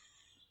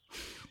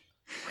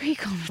 Where are you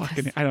going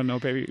with this? I don't know,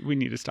 baby. We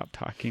need to stop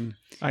talking.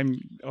 I'm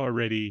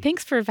already...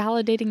 Thanks for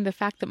validating the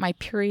fact that my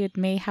period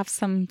may have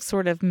some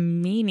sort of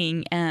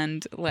meaning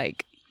and,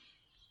 like,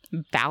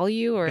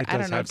 value, or, I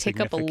don't know, take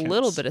up a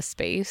little bit of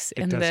space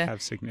in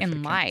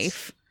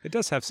life. It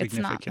does have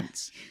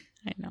significance.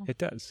 I know. It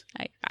does.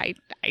 I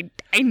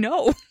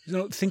know.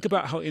 Think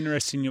about how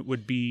interesting it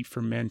would be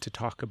for men to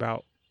talk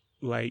about,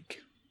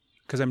 like...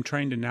 Because I'm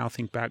trying to now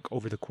think back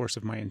over the course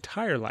of my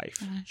entire life.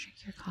 I want to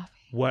drink your coffee.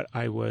 What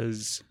I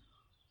was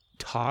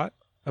taught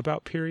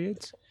about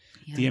periods,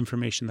 the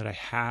information that I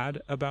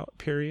had about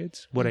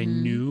periods, what I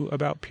knew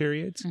about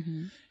periods,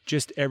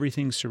 just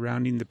everything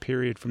surrounding the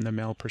period from the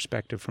male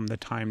perspective, from the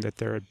time that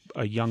they're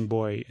a young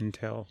boy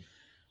until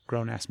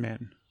grown-ass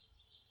men.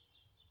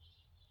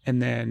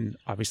 And then,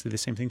 obviously, the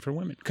same thing for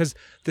women. Because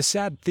the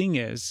sad thing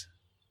is,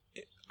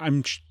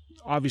 I'm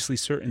obviously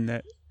certain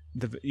that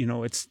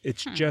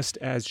it's just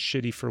as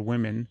shitty for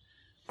women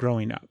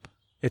growing up.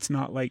 It's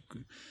not like...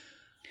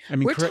 I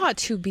mean, we're taught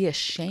to be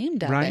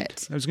ashamed of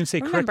it. I was going to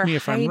say, correct me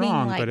if I'm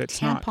wrong, but it's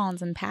not.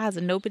 Tampons and pads,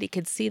 and nobody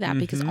could see that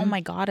because, oh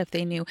my God, if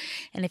they knew.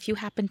 And if you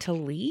happened to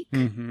leak,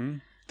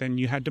 then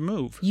you had to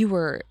move. You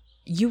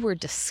were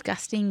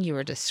disgusting. You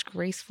were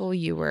disgraceful.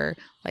 You were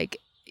like,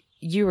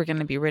 you were going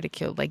to be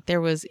ridiculed. Like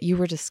you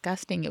were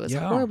disgusting. It was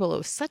horrible. It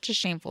was such a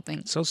shameful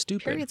thing. So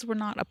stupid. Periods were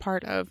not a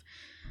part of.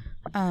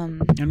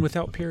 And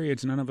without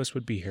periods, none of us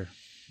would be here.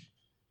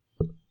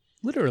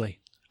 Literally.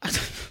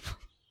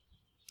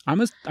 I'm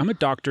a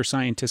doctor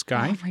scientist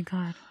guy. Oh my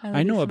God.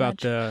 I know about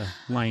the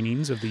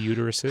linings of the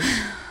uteruses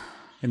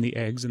and the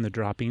eggs and the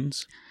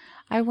droppings.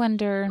 I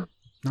wonder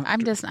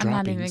I'm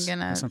not even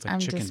gonna. Like I'm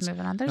chickens. just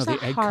moving on. There's No, a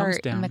the egg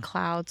heart comes in the down.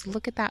 clouds.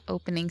 Look at that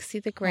opening. See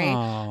the gray?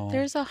 Oh.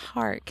 There's a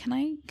heart. Can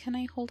I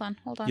hold on?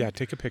 Yeah,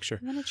 take a picture.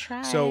 I'm gonna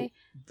try. So,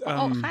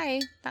 hi.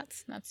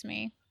 That's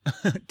me.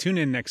 Tune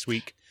in next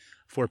week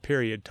for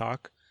Period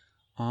Talk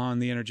on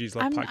the Energies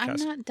Love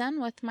podcast. I'm not done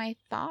with my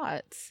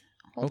thoughts.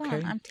 Hold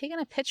on. I'm taking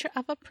a picture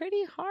of a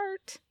pretty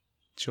heart.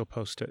 She'll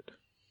post it.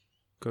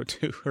 Go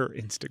to her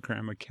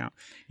Instagram account.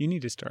 You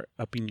need to start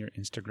upping your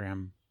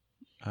Instagram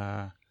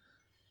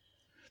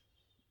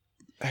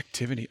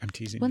activity. I'm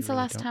teasing you. When's the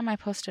last time I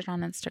posted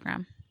on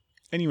Instagram?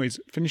 Anyways,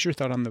 finish your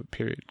thought on the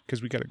period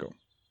because we got to go.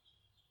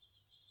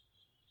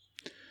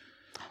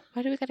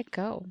 Why do we got to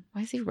go?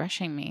 Why is he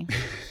rushing me?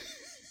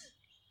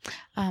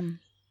 I'm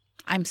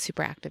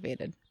super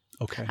activated.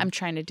 Okay. I'm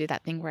trying to do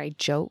that thing where I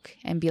joke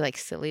and be like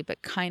silly,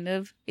 but kind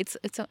of I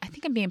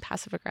think I'm being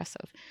passive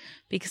aggressive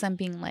because I'm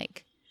being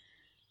like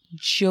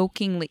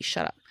jokingly,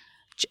 shut up,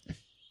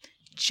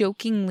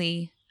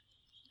 jokingly,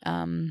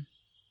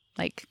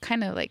 like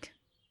kind of like,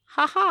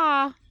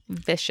 haha,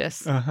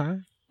 vicious.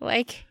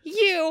 Like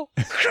you.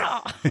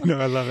 No,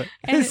 I love it.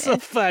 It's so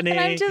funny. And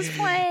I'm just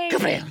playing.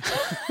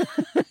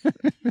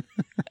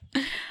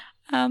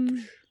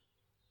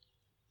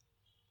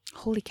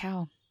 Holy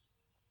cow.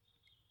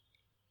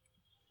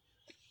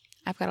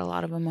 I've got a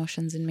lot of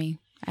emotions in me.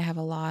 I have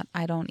a lot.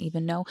 I don't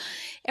even know.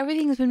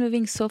 Everything's been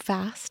moving so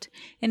fast.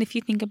 And if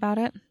you think about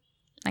it,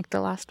 like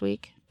the last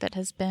week that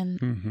has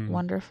been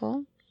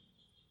wonderful.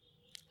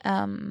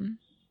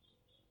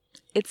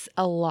 It's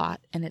a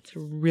lot and it's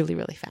really,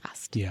 really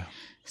fast. Yeah.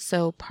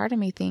 So part of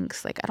me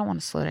thinks like, I don't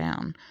want to slow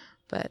down,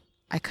 but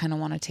I kind of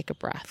want to take a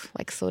breath,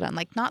 like slow down,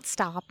 like not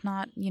stop,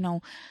 not,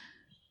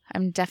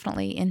 I'm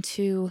definitely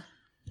into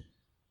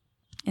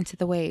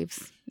the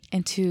waves,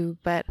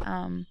 but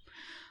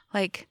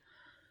like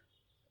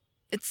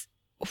it's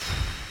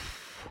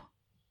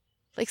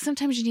like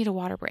sometimes you need a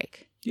water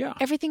break. Yeah.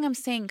 Everything I'm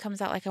saying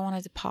comes out like I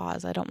wanted to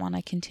pause. I don't want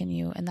to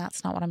continue. And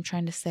that's not what I'm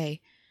trying to say.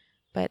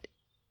 But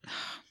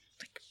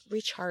like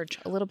recharge,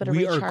 a little bit of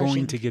recharging. We are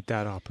going to get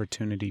that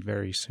opportunity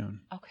very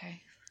soon.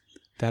 Okay.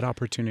 That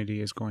opportunity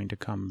is going to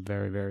come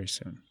very, very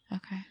soon.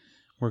 Okay.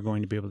 We're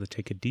going to be able to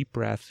take a deep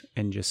breath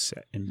and just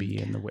sit and be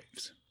in the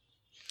waves.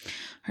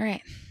 All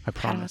right. I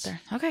promise.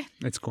 Okay.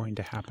 It's going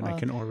to happen. I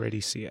can already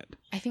see it.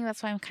 I think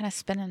that's why I'm kind of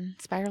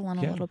spiraling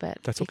a little bit.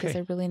 That's because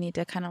I really need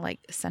to kind of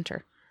like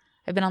center.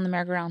 I've been on the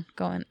merry-go-round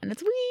going, and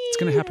it's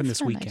going to happen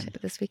this weekend.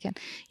 This weekend.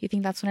 You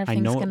think that's when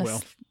everything's going to...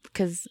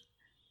 Because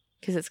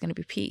it's going to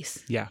be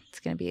peace. Yeah. It's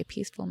going to be a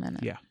peaceful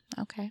minute. Yeah.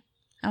 Okay.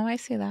 Oh, I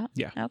see that.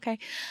 Yeah. Okay.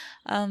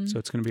 So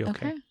it's going to be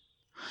okay.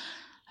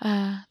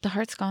 The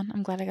heart's gone.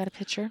 I'm glad I got a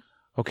picture.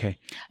 Okay.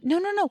 No.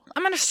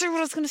 I'm going to say what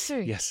I was going to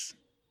say. Yes.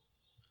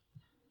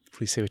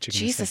 Please say what you're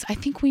going to say. Jesus, I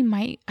think I'm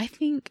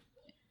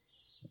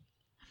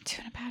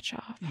doing a bad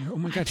job. Oh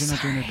my God, you're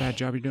not doing a bad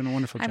job. You're doing a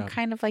wonderful job. I'm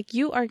kind of like,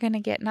 you are going to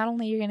get, not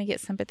only you're going to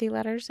get sympathy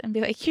letters and be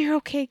like, you're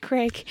okay,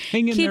 Craig.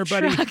 Hang in there,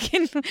 buddy.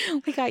 Trucking.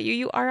 We got you.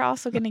 You are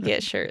also going to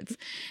get shirts.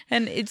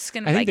 And it's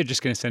going to I think they're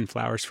just going to send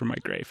flowers from my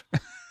grave.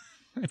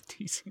 I'm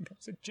teasing.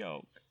 That's a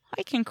joke.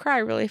 I can cry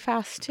really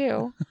fast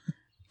too.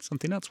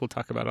 Something else we'll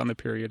talk about on the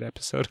period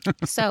episode.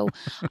 So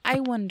I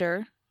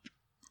wonder,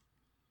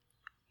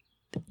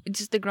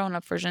 just the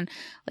grown-up version,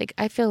 like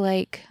I feel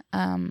like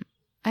I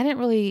didn't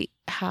really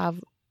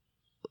have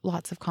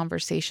lots of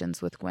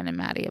conversations with Gwen and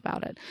Maddie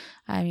about it.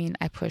 I mean,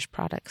 I push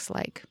products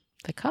like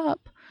the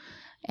cup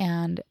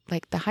and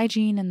like the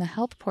hygiene and the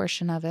health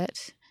portion of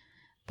it.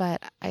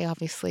 But I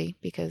obviously,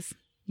 because,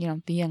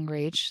 the younger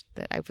age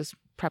that I was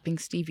prepping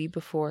Stevie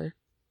before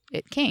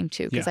it came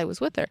to, because I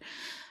was with her.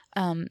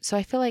 So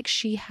I feel like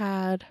she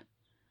had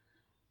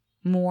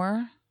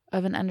more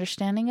of an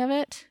understanding of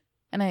it.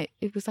 And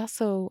it was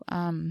also,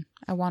 I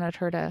wanted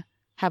her to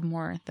have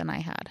more than I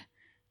had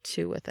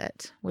too with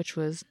it, which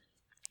was,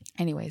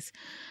 anyways.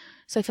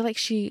 So I feel like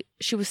she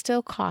was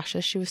still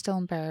cautious. She was still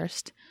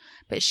embarrassed,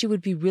 but she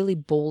would be really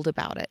bold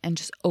about it and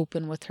just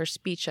open with her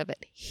speech of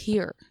it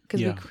here,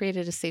 because we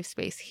created a safe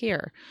space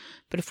here.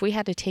 But if we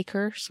had to take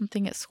her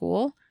something at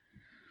school,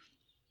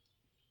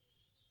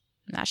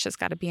 that's just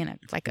got to be in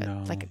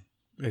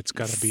it's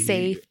got to be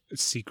safe,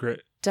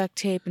 secret duct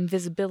tape,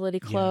 invisibility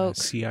cloak,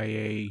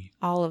 CIA,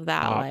 all of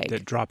that,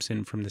 that drops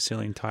in from the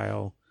ceiling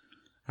tile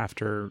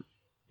after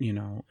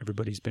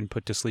everybody's been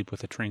put to sleep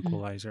with a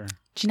tranquilizer.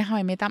 Do you know how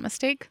I made that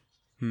mistake?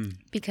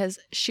 Because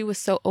she was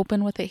so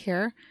open with it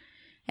here,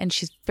 and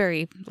she's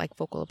very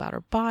vocal about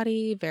her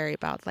body, very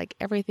about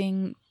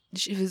everything.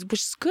 Which is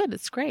good.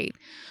 It's great.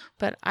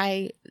 But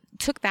I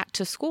took that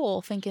to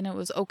school thinking it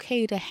was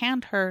okay to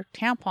hand her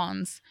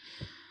tampons.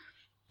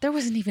 There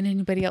wasn't even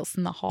anybody else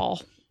in the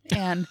hall.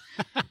 And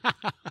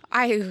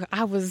I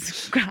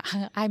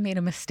made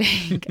a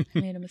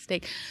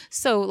mistake.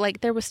 So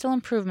there was still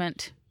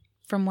improvement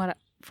from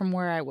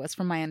where I was,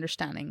 from my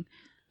understanding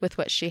with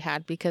what she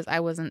had, because I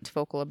wasn't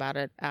vocal about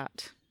it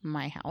at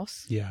my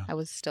house. Yeah. I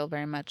was still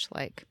very much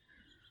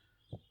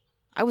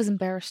I was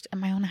embarrassed at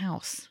my own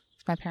house.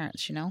 My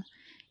parents,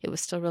 it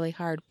was still really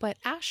hard. But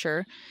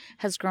Asher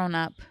has grown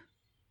up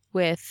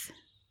with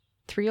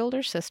 3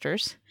 older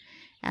sisters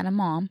and a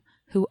mom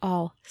who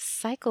all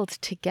cycled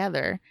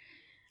together.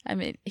 I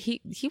mean,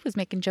 he was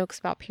making jokes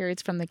about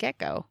periods from the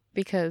get-go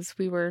because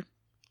we were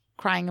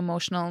crying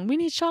emotional and we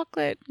need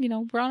chocolate. You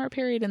know, we're on our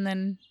period. And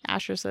then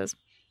Asher says,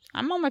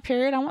 I'm on my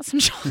period. I want some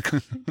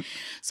chocolate.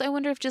 So I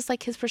wonder if just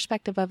like his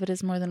perspective of it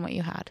is more than what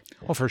you had.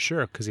 Oh, for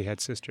sure. Because he had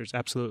sisters.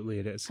 Absolutely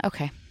it is.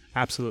 Okay.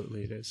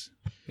 Absolutely it is.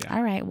 Yeah.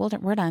 All right. Well,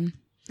 we're done.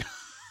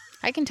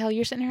 I can tell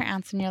you're sitting here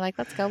answering. You're like,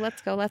 let's go,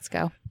 let's go, let's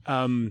go.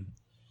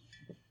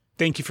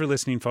 Thank you for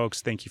listening,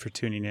 folks. Thank you for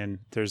tuning in.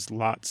 There's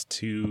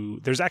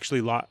actually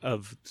a lot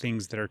of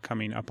things that are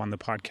coming up on the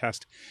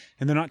podcast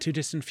in the not too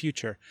distant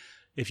future.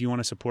 If you want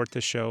to support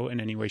the show in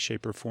any way,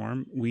 shape, or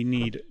form, we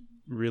need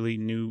really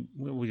new,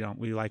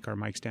 we like our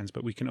mic stands,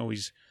 but we can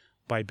always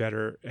buy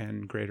better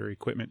and greater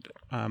equipment.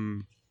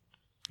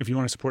 If you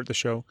want to support the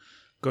show,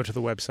 go to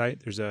the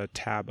website. There's a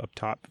tab up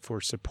top for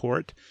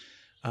support.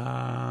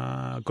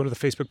 Go to the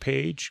Facebook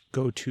page,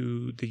 go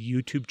to the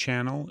YouTube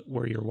channel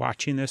where you're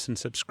watching this and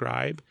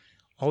subscribe.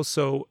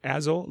 Also,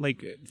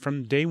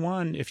 from day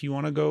one, if you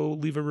want to go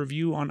leave a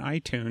review on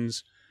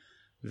iTunes,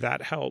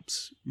 that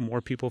helps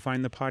more people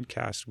find the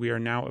podcast. We are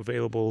now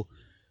available.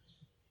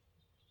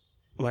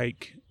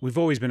 We've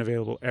always been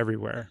available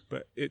everywhere,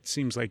 but it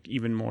seems like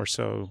even more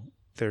so.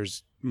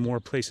 There's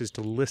more places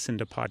to listen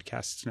to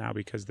podcasts now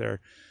because they're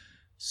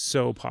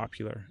so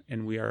popular,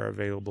 and we are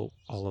available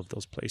all of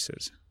those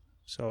places.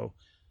 So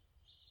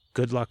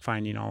good luck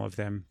finding all of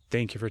them.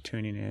 Thank you for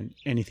tuning in.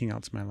 Anything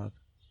else, my love?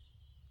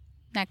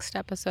 Next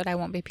episode, I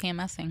won't be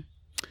PMSing.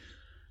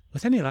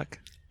 With any luck.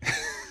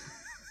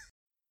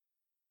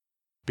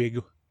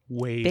 Big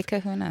wave. Big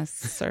kahunas,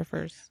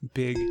 surfers.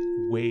 Big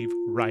wave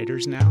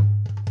riders now.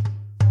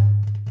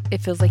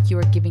 It feels like you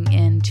are giving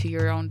in to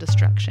your own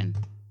destruction.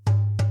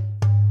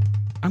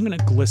 I'm going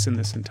to glisten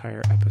this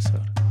entire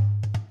episode.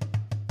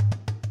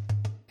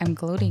 I'm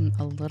gloating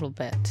a little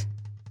bit.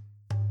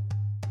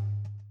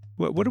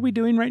 What are we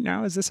doing right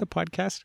now? Is this a podcast?